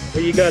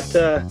 Well, you got